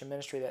to Christian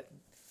ministry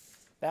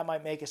that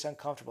might make us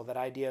uncomfortable, that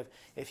idea of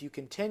if you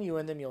continue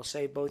in them, you'll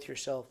save both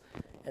yourself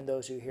and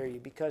those who hear you,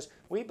 because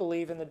we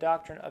believe in the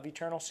doctrine of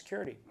eternal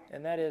security,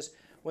 and that is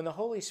when the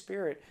Holy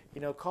Spirit,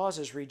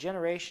 causes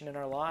regeneration in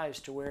our lives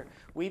to where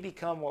we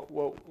become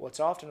what's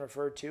often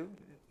referred to,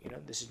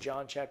 this is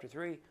John chapter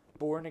 3,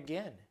 born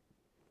again.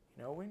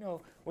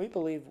 We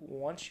believe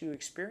once you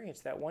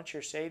experience that, once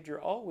you're saved,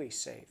 you're always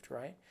saved,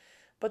 right?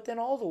 But then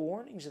all the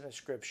warnings in the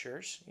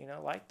Scriptures,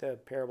 like the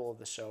parable of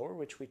the sower,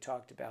 which we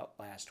talked about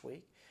last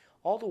week,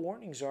 all the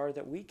warnings are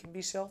that we can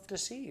be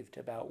self-deceived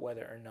about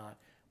whether or not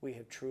we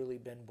have truly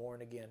been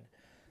born again.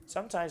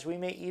 Sometimes we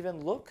may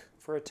even look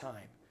for a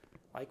time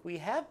like we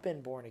have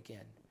been born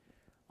again,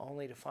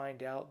 only to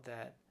find out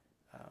that,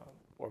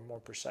 or more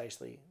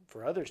precisely,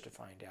 for others to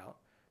find out,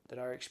 that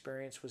our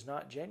experience was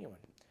not genuine.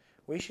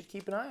 We should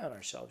keep an eye on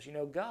ourselves.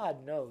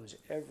 God knows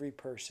every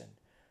person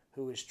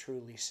who is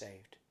truly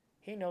saved.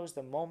 He knows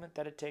the moment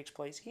that it takes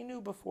place. He knew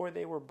before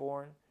they were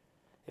born.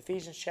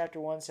 Ephesians chapter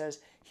 1 says,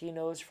 He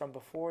knows from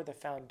before the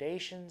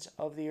foundations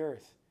of the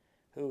earth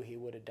who He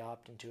would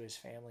adopt into His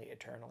family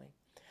eternally.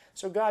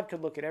 So God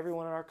could look at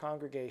everyone in our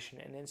congregation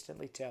and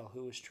instantly tell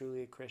who was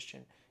truly a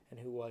Christian and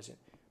who wasn't.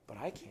 But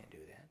I can't do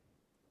that.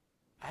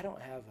 I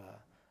don't have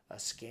a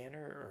scanner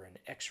or an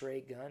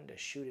x-ray gun to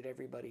shoot at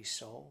everybody's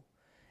soul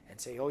and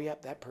say, oh,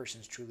 yep, that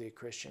person's truly a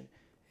Christian.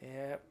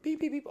 Yeah, beep,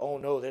 beep, beep. Oh,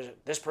 no,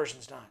 this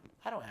person's not.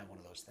 I don't have one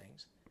of those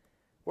things.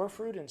 We're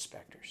fruit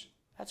inspectors.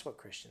 That's what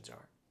Christians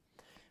are.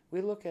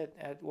 We look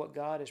at what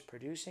God is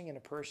producing in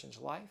a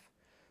person's life,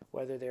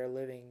 whether they're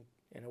living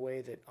in a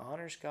way that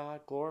honors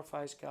God,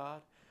 glorifies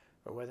God,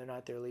 or whether or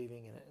not they're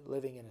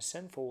living in a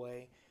sinful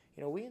way.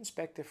 We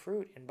inspect the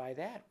fruit, and by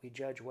that we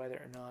judge whether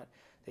or not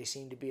they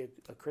seem to be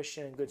a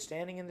Christian in good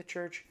standing in the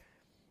church,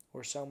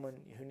 or someone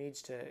who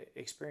needs to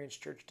experience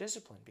church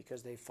discipline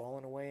because they've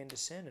fallen away into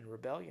sin and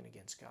rebellion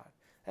against God.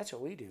 That's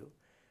what we do.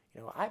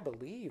 I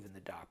believe in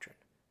the doctrine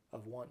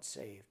of once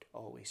saved,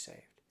 always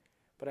saved.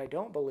 But I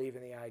don't believe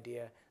in the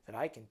idea that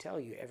I can tell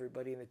you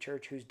everybody in the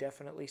church who's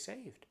definitely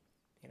saved.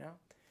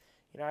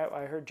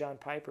 I heard John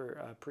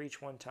Piper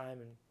preach one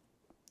time, and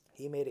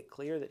he made it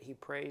clear that he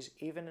prays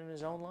even in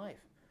his own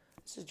life.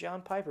 This is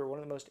John Piper, one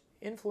of the most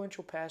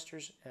influential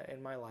pastors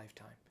in my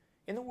lifetime,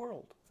 in the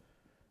world.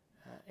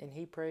 And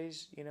he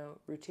prays,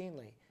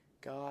 routinely,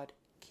 God,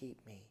 keep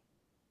me,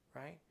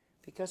 right?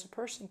 Because a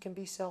person can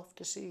be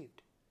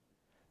self-deceived.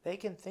 They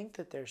can think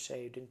that they're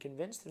saved and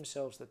convince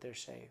themselves that they're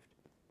saved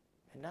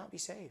and not be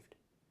saved.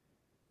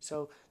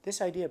 So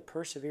this idea of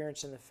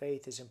perseverance in the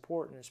faith is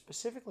important,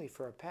 specifically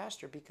for a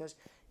pastor, because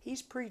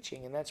he's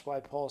preaching, and that's why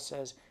Paul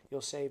says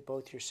you'll save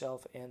both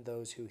yourself and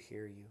those who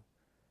hear you.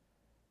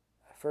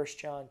 1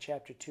 John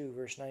chapter 2,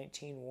 verse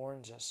 19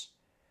 warns us,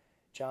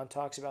 John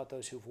talks about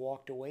those who've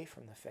walked away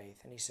from the faith,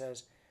 and he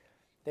says,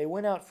 they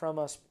went out from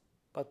us,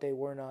 but they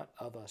were not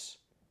of us.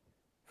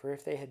 For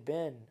if they had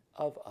been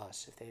of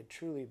us, if they had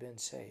truly been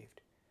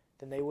saved,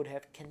 then they would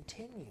have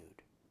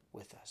continued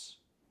with us.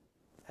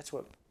 That's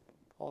what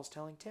Paul's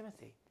telling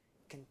Timothy.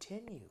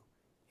 Continue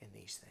in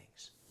these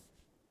things.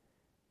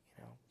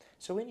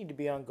 So we need to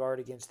be on guard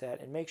against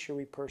that and make sure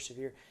we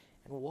persevere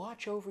and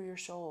watch over your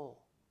soul.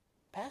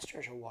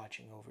 Pastors are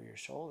watching over your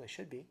soul. They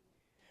should be.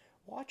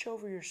 Watch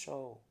over your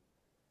soul.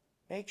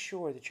 Make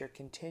sure that you're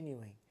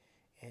continuing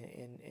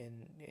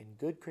in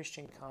good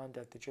Christian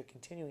conduct, that you're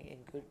continuing in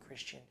good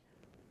Christian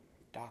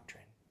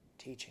doctrine,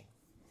 teaching.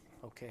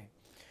 Okay.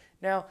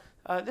 Now,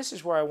 this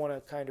is where I want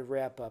to kind of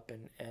wrap up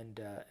and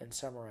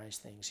summarize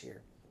things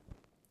here.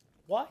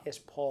 Why is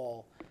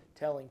Paul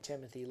telling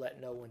Timothy,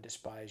 let no one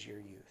despise your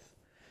youth?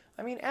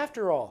 I mean,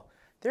 after all,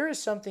 there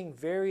is something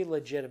very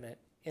legitimate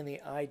in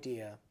the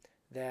idea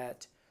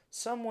that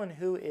someone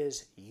who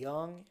is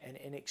young and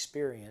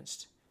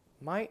inexperienced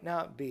might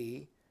not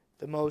be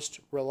the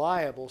most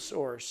reliable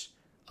source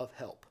of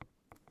help,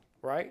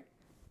 right?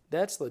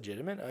 That's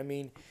legitimate. I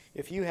mean,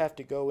 if you have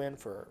to go in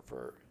for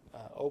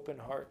open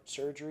heart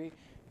surgery,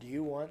 do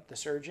you want the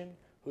surgeon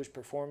who's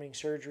performing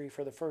surgery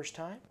for the first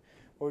time?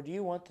 Or do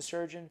you want the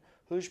surgeon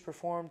who's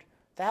performed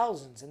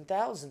thousands and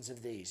thousands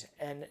of these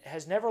and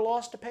has never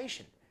lost a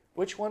patient?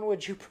 Which one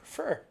would you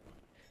prefer?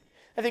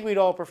 I think we'd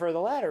all prefer the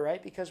latter,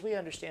 right? Because we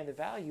understand the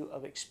value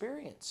of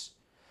experience.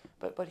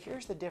 But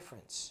here's the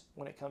difference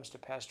when it comes to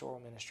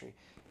pastoral ministry,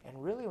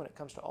 and really when it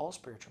comes to all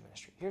spiritual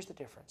ministry. Here's the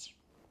difference.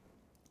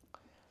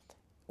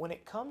 When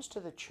it comes to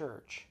the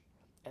church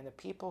and the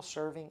people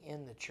serving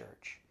in the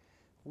church,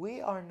 we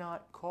are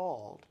not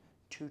called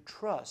to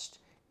trust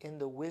in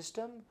the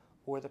wisdom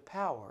or the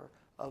power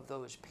of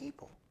those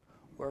people.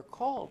 We're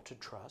called to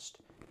trust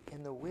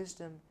in the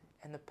wisdom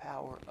and the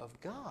power of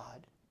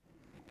God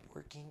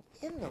working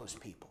in those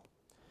people.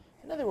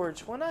 In other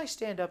words, when I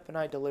stand up and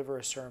I deliver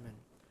a sermon,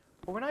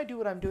 or when I do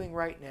what I'm doing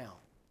right now,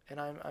 and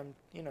I'm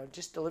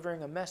just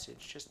delivering a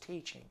message, just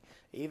teaching,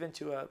 even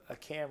to a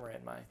camera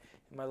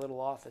in my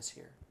little office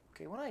here.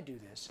 Okay, when I do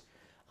this,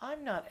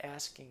 I'm not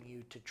asking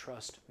you to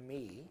trust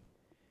me,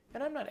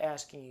 and I'm not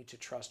asking you to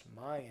trust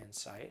my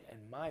insight and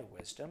my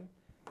wisdom.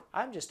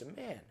 I'm just a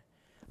man.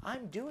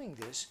 I'm doing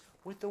this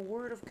with the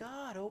Word of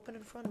God open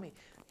in front of me.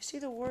 You see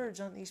the words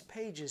on these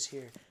pages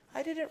here.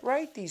 I didn't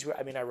write these.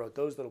 I mean, I wrote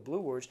those little blue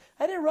words.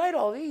 I didn't write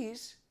all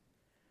these.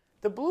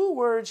 The blue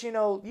words,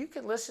 you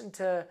can listen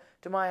to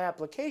my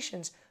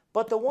applications,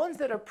 but the ones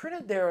that are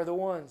printed there are the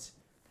ones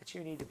that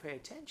you need to pay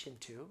attention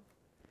to.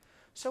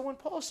 So when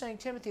Paul's saying,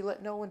 Timothy,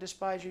 let no one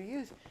despise your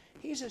youth,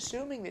 he's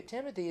assuming that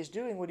Timothy is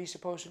doing what he's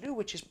supposed to do,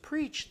 which is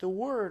preach the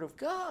Word of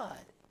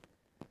God.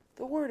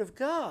 The Word of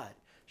God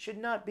should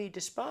not be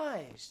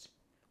despised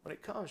when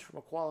it comes from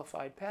a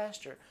qualified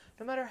pastor,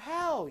 no matter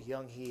how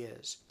young he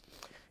is.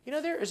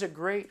 There is a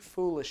great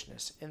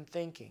foolishness in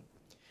thinking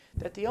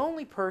that the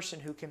only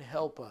person who can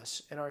help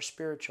us in our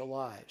spiritual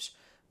lives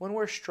when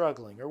we're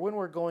struggling or when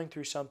we're going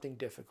through something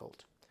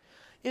difficult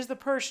is the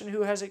person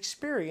who has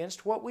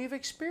experienced what we've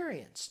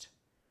experienced.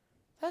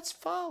 That's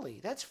folly.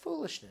 That's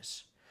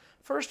foolishness.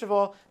 First of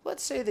all,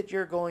 let's say that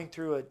you're going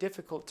through a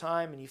difficult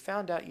time and you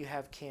found out you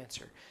have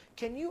cancer.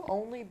 Can you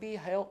only be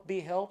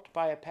helped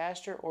by a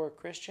pastor or a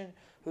Christian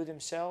who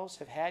themselves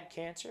have had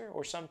cancer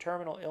or some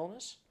terminal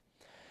illness?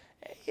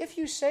 If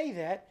you say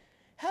that,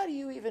 how do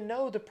you even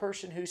know the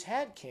person who's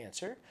had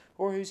cancer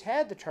or who's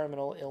had the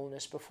terminal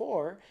illness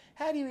before?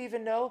 How do you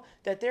even know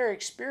that their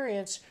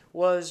experience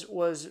was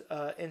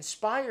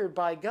inspired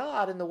by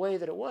God in the way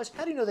that it was?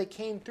 How do you know they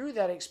came through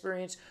that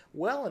experience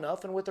well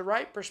enough and with the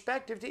right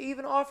perspective to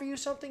even offer you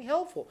something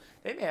helpful?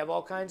 They may have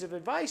all kinds of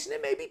advice and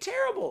it may be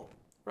terrible,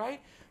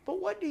 right?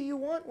 But what do you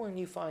want when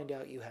you find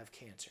out you have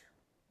cancer?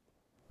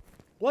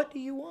 What do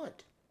you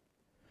want?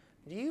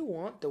 Do you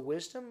want the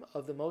wisdom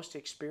of the most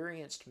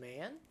experienced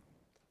man?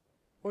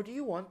 Or do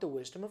you want the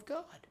wisdom of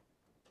God?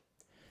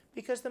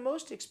 Because the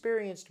most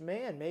experienced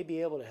man may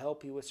be able to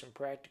help you with some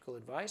practical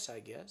advice, I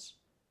guess.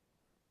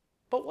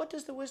 But what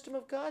does the wisdom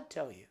of God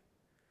tell you?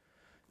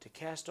 To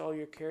cast all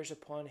your cares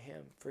upon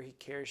Him, for He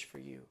cares for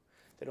you.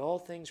 That all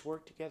things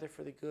work together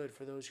for the good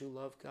for those who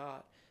love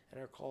God and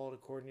are called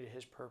according to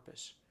His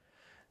purpose.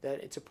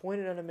 That it's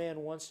appointed unto man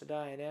once to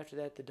die, and after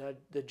that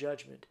the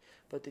judgment.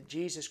 But that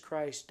Jesus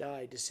Christ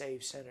died to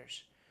save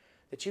sinners.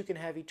 That you can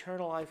have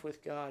eternal life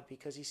with God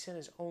because He sent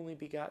His only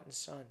begotten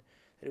Son,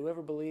 that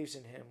whoever believes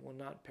in Him will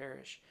not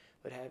perish,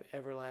 but have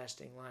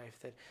everlasting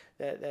life.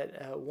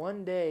 That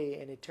one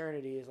day in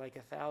eternity is like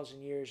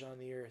 1,000 years on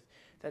the earth.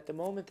 That the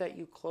moment that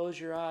you close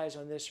your eyes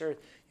on this earth,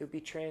 you'll be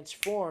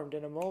transformed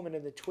in a moment,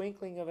 in the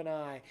twinkling of an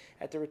eye,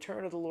 at the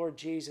return of the Lord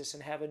Jesus,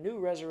 and have a new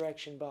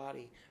resurrection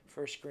body,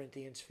 1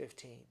 Corinthians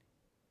 15.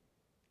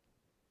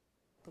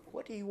 Look,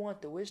 what do you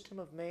want? The wisdom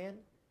of man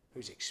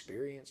who's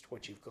experienced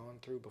what you've gone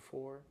through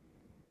before?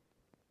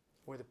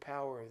 Or the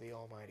power of the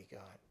Almighty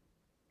God?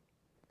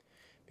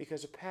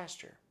 Because a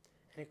pastor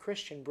and a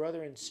Christian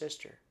brother and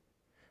sister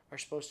are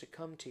supposed to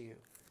come to you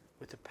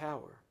with the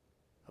power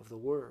of the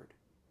Word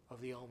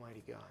of the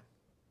Almighty God.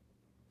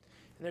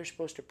 And they're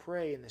supposed to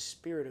pray in the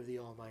Spirit of the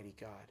Almighty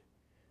God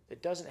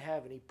that doesn't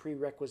have any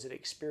prerequisite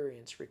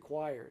experience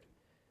required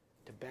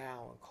to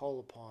bow and call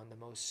upon the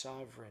most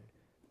sovereign,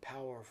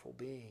 powerful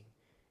being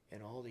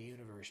in all the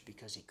universe,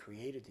 because He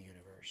created the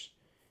universe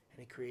and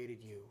He created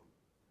you.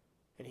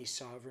 And He's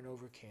sovereign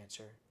over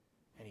cancer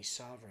and He's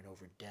sovereign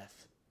over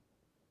death.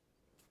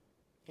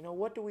 You know,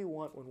 what do we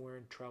want when we're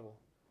in trouble?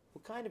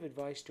 What kind of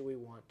advice do we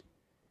want?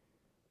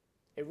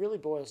 It really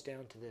boils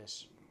down to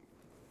this.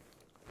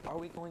 Are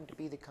we going to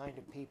be the kind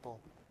of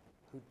people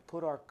who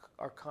put our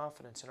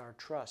confidence and our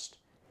trust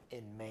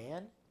in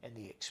man and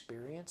the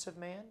experience of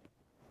man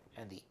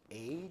and the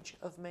age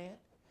of man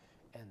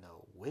and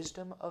the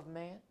wisdom of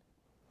man?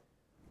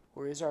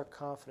 Or is our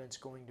confidence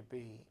going to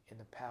be in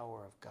the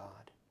power of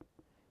God?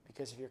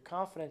 Because if your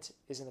confidence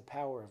is in the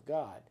power of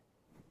God,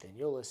 then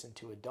you'll listen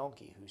to a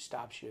donkey who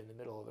stops you in the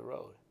middle of the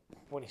road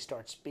when he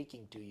starts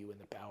speaking to you in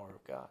the power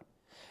of God.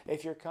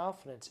 If your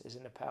confidence is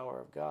in the power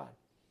of God,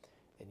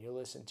 then you'll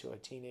listen to a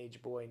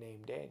teenage boy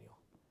named Daniel.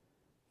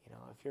 You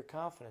know, if your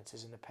confidence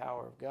is in the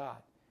power of God,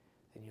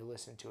 then you'll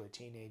listen to a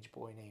teenage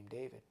boy named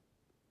David.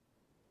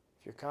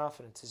 If your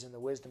confidence is in the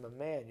wisdom of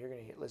man, you're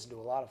going to listen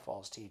to a lot of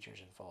false teachers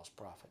and false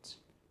prophets.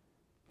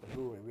 But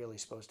who are we really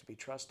supposed to be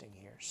trusting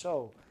here?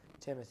 So,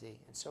 Timothy,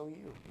 and so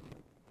you.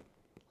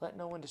 Let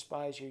no one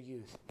despise your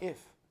youth,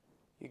 if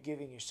you're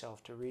giving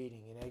yourself to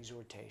reading and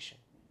exhortation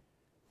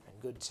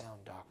and good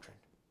sound doctrine.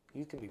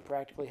 You can be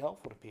practically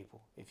helpful to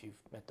people if you've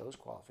met those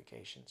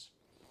qualifications.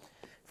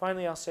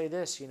 Finally, I'll say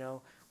this, when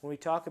we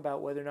talk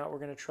about whether or not we're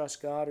going to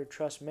trust God or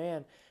trust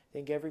man, I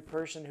think every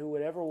person who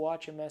would ever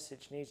watch a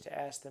message needs to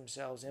ask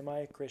themselves, am I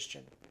a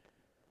Christian?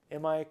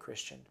 Am I a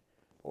Christian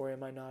or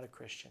am I not a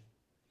Christian?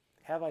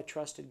 Have I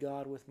trusted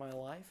God with my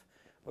life,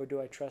 or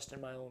do I trust in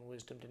my own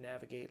wisdom to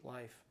navigate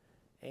life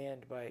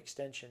and, by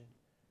extension,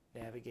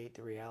 navigate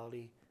the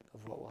reality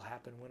of what will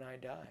happen when I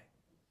die?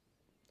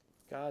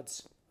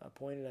 God's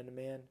appointed unto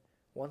man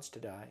once to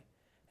die,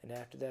 and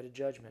after that a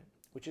judgment,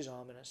 which is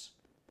ominous,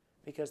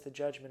 because the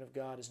judgment of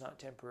God is not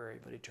temporary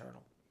but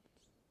eternal.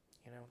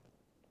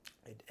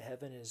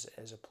 Heaven is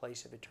a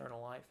place of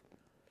eternal life,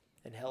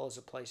 and hell is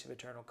a place of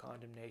eternal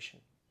condemnation,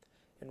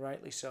 and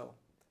rightly so,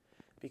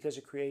 because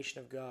a creation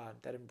of God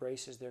that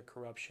embraces their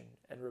corruption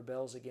and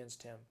rebels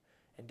against Him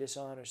and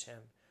dishonors Him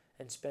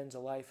and spends a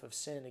life of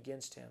sin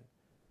against Him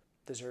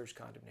deserves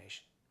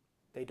condemnation.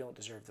 They don't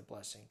deserve the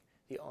blessing,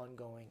 the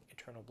ongoing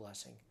eternal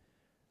blessing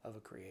of a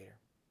Creator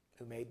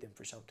who made them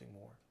for something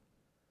more.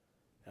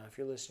 Now, if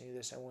you're listening to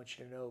this, I want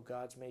you to know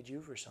God's made you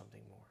for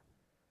something more.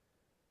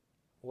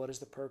 What is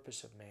the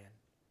purpose of man?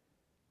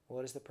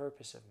 What is the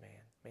purpose of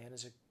man? Man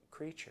is a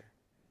creature.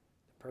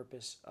 The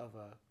purpose of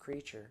a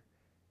creature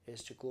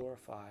is to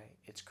glorify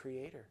its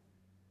Creator.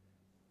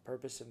 The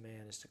purpose of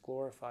man is to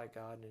glorify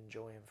God and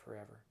enjoy Him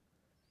forever.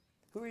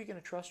 Who are you going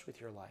to trust with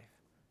your life?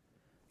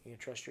 Are you going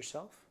to trust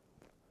yourself?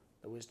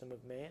 The wisdom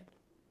of man?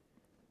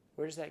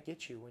 Where does that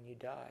get you when you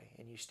die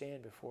and you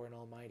stand before an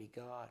almighty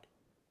God,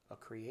 a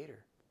Creator?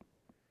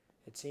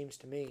 It seems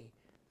to me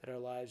that our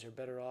lives are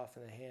better off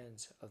in the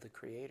hands of the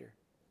Creator,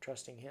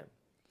 trusting Him.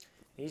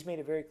 And He's made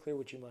it very clear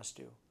what you must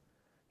do.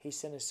 He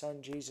sent His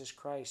Son, Jesus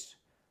Christ,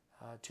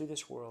 to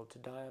this world to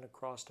die on a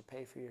cross to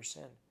pay for your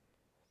sin.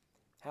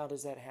 How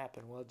does that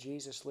happen? Well,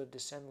 Jesus lived a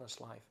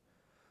sinless life.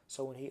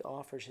 So when He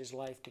offers His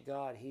life to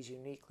God, He's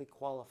uniquely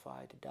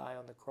qualified to die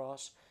on the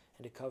cross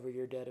and to cover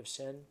your debt of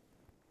sin.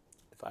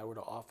 If I were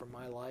to offer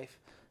my life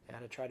and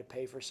to try to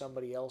pay for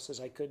somebody else's,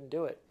 I couldn't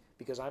do it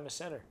because I'm a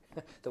sinner.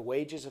 The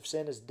wages of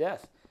sin is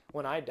death.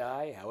 When I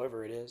die,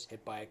 however it is,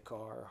 hit by a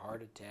car,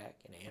 heart attack,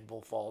 an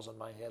anvil falls on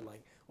my head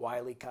like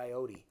Wile E.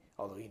 Coyote,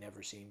 although he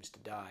never seems to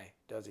die,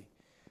 does he?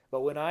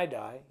 But when I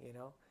die,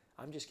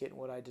 I'm just getting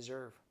what I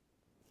deserve.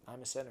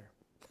 I'm a sinner.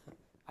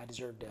 I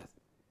deserve death.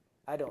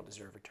 I don't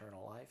deserve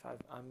eternal life.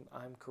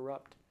 I'm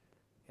corrupt,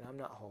 and I'm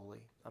not holy.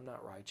 I'm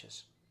not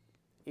righteous.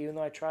 Even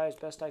though I try as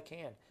best I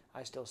can,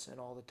 I still sin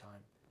all the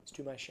time. It's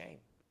to my shame.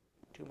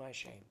 To my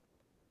shame.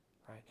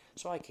 Right?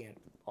 So I can't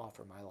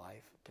offer my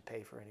life to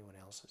pay for anyone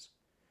else's.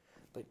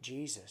 But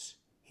Jesus,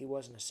 He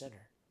wasn't a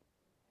sinner.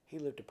 He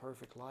lived a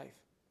perfect life.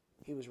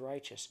 He was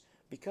righteous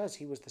because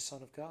He was the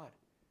Son of God.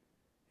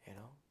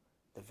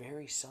 The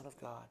very Son of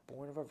God,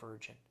 born of a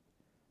virgin,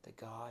 the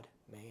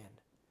God-man.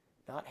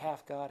 Not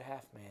half God,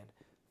 half man,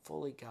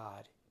 fully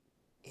God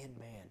in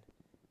man.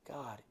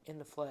 God in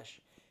the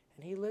flesh.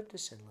 And He lived a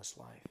sinless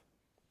life.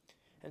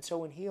 And so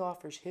when He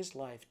offers His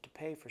life to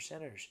pay for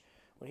sinners,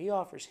 when He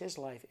offers His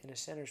life in a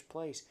sinner's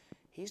place,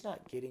 He's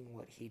not getting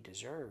what He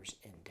deserves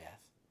in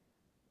death.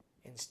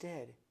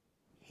 Instead,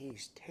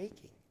 He's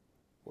taking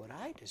what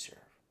I deserve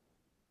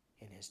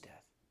in His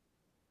death.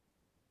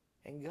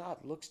 And God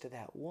looks to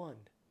that one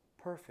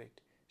perfect,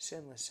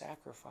 sinless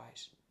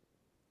sacrifice,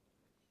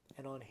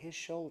 and on His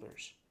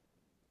shoulders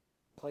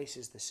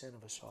places the sin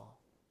of us all.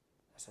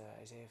 That's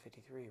Isaiah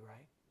 53,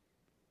 right?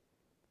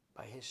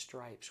 By His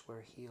stripes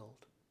we're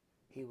healed.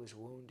 He was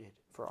wounded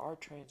for our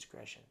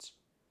transgressions.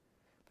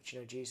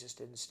 But Jesus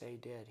didn't stay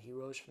dead. He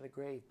rose from the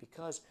grave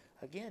because,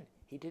 again,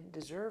 he didn't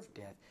deserve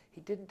death.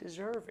 He didn't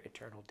deserve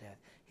eternal death.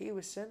 He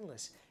was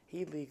sinless.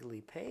 He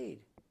legally paid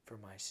for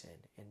my sin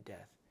and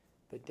death.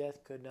 But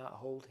death could not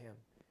hold him.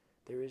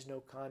 There is no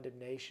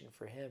condemnation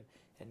for him.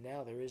 And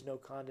now there is no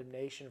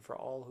condemnation for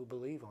all who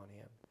believe on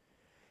him.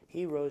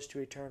 He rose to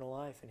eternal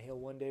life, and he'll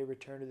one day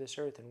return to this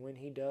earth. And when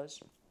he does,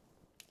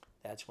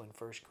 that's when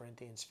 1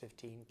 Corinthians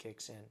 15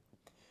 kicks in.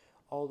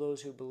 All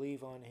those who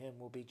believe on him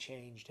will be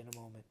changed in a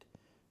moment.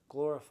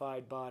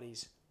 Glorified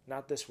bodies,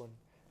 not this one,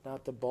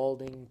 not the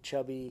balding,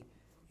 chubby,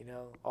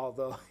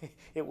 although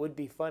it would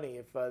be funny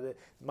if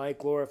my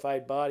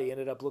glorified body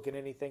ended up looking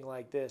anything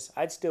like this.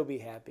 I'd still be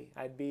happy.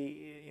 I'd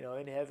be,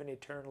 in heaven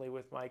eternally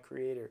with my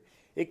Creator.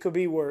 It could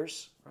be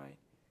worse, right?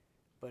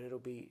 But it'll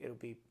be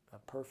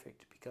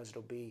perfect because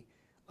it'll be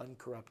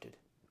uncorrupted.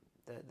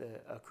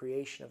 A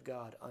creation of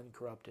God,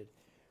 uncorrupted.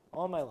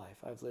 All my life,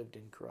 I've lived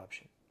in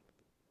corruption.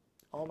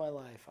 All my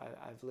life,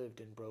 I've lived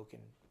in broken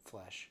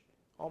flesh.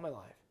 All my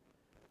life.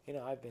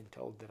 I've been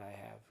told that I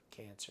have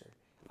cancer.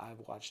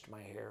 I've watched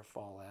my hair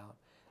fall out.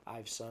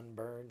 I've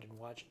sunburned and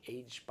watched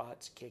age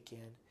spots kick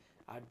in.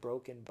 I've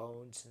broken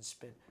bones and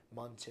spent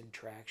months in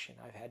traction.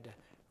 I've had to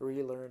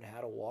relearn how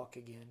to walk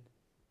again.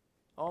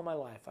 All my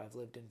life, I've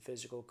lived in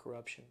physical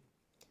corruption.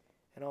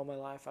 And all my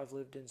life, I've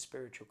lived in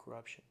spiritual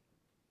corruption.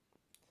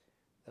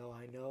 Though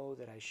I know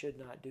that I should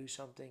not do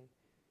something,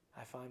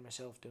 I find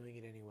myself doing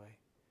it anyway.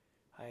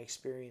 I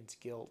experience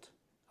guilt.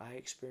 I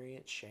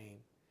experience shame.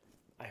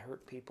 I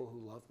hurt people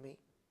who love me.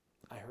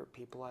 I hurt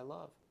people I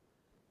love.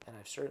 And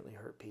I've certainly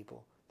hurt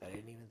people that I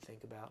didn't even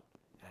think about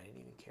and I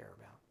didn't even care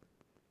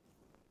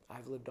about.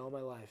 I've lived all my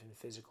life in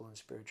physical and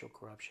spiritual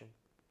corruption.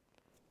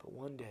 But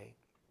one day,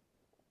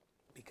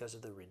 because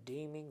of the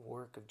redeeming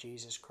work of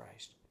Jesus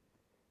Christ,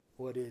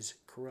 what is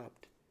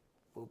corrupt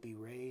will be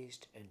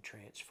raised and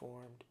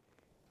transformed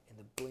in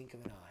the blink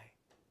of an eye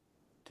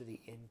to the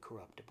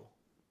incorruptible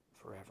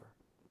forever.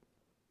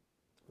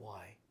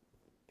 Why?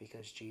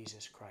 Because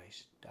Jesus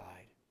Christ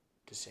died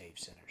to save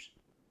sinners.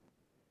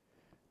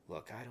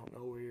 Look, I don't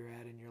know where you're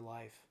at in your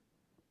life,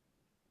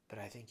 but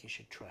I think you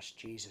should trust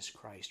Jesus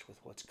Christ with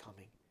what's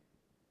coming.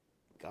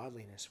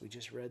 Godliness, we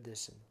just read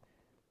this in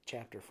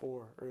chapter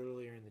 4,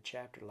 earlier in the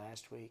chapter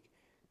last week.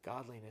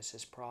 Godliness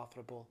is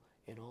profitable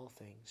in all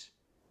things,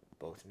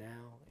 both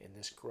now in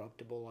this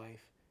corruptible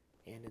life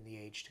and in the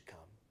age to come.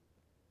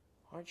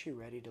 Aren't you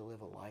ready to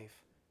live a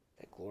life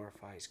that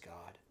glorifies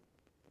God?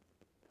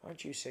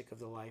 Aren't you sick of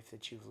the life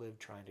that you've lived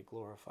trying to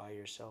glorify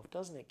yourself?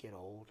 Doesn't it get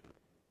old?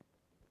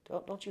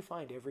 Don't you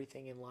find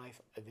everything in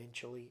life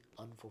eventually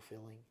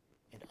unfulfilling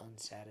and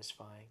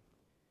unsatisfying?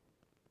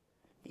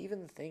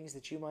 Even the things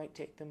that you might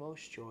take the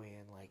most joy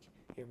in, like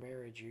your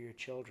marriage or your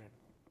children,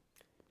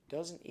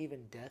 doesn't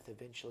even death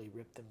eventually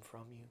rip them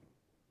from you?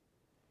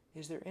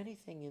 Is there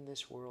anything in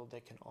this world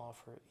that can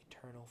offer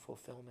eternal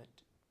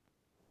fulfillment?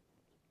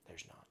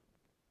 There's not.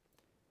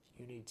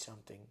 You need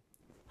something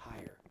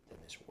higher than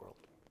this world.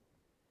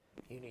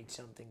 You need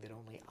something that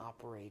only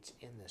operates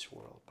in this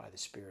world by the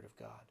Spirit of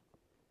God.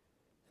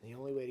 And the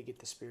only way to get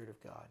the Spirit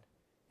of God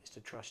is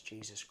to trust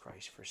Jesus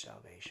Christ for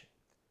salvation.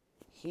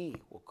 He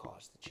will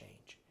cause the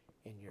change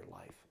in your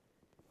life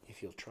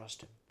if you'll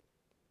trust Him.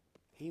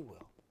 He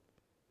will.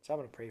 So I'm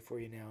going to pray for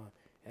you now,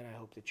 and I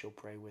hope that you'll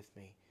pray with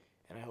me,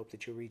 and I hope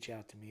that you'll reach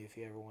out to me if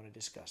you ever want to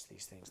discuss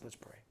these things. Let's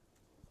pray.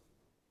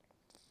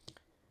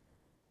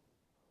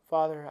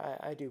 Father,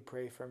 I do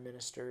pray for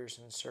ministers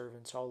and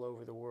servants all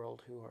over the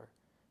world who are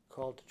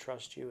called to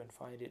trust you and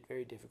find it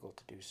very difficult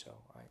to do so.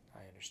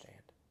 I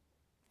understand.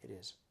 It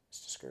is.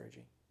 It's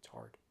discouraging. It's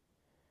hard.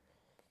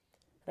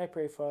 And I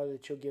pray, Father,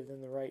 that you'll give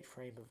them the right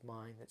frame of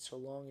mind, that so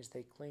long as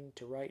they cling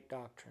to right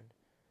doctrine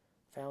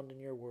found in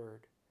your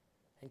word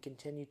and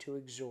continue to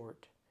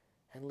exhort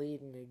and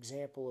lead an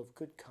example of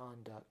good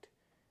conduct,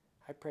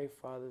 I pray,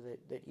 Father,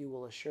 that you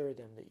will assure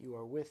them that you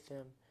are with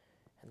them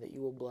and that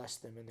you will bless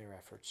them in their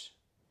efforts.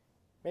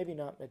 Maybe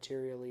not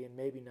materially and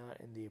maybe not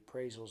in the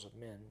appraisals of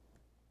men,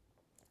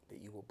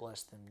 but you will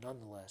bless them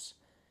nonetheless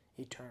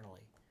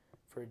eternally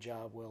for a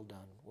job well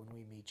done when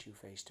we meet you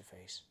face to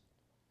face.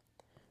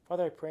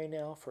 Father, I pray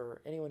now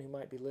for anyone who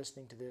might be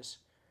listening to this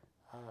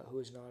who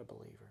is not a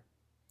believer,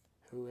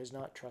 who has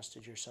not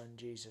trusted your Son,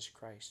 Jesus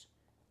Christ,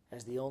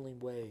 as the only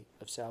way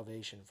of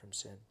salvation from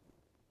sin.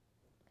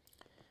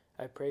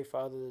 I pray,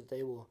 Father, that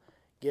they will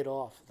get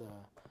off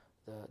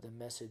the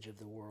message of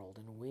the world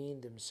and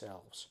wean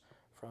themselves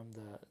from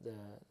the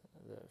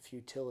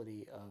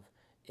futility of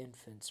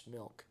infant's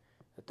milk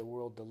that the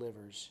world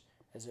delivers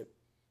as it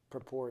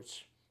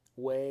purports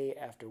way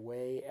after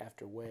way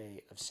after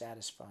way of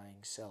satisfying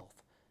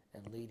self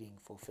and leading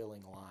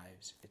fulfilling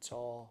lives. It's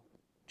all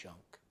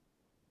junk.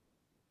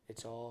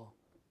 It's all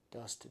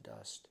dust to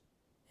dust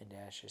and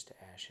ashes to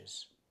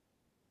ashes.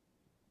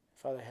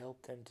 Father,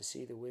 help them to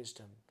see the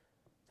wisdom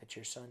that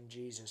your Son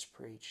Jesus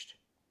preached,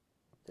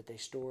 that they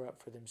store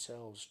up for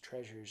themselves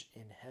treasures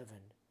in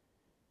heaven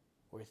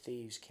where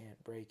thieves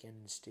can't break in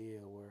and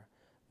steal, where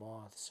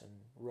moths and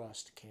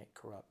rust can't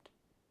corrupt,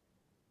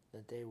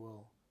 that they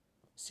will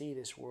see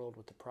this world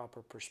with the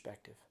proper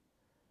perspective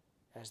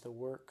as the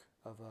work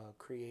of a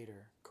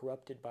Creator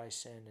corrupted by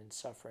sin and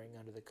suffering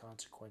under the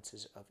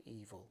consequences of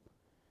evil,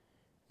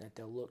 that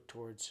they'll look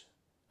towards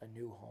a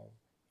new home,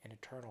 an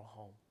eternal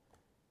home,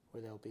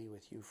 where they'll be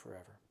with you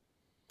forever.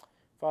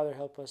 Father,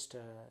 help us to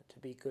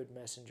be good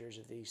messengers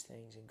of these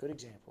things and good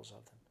examples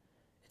of them.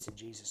 It's in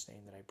Jesus'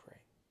 name that I pray.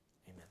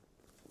 Amen.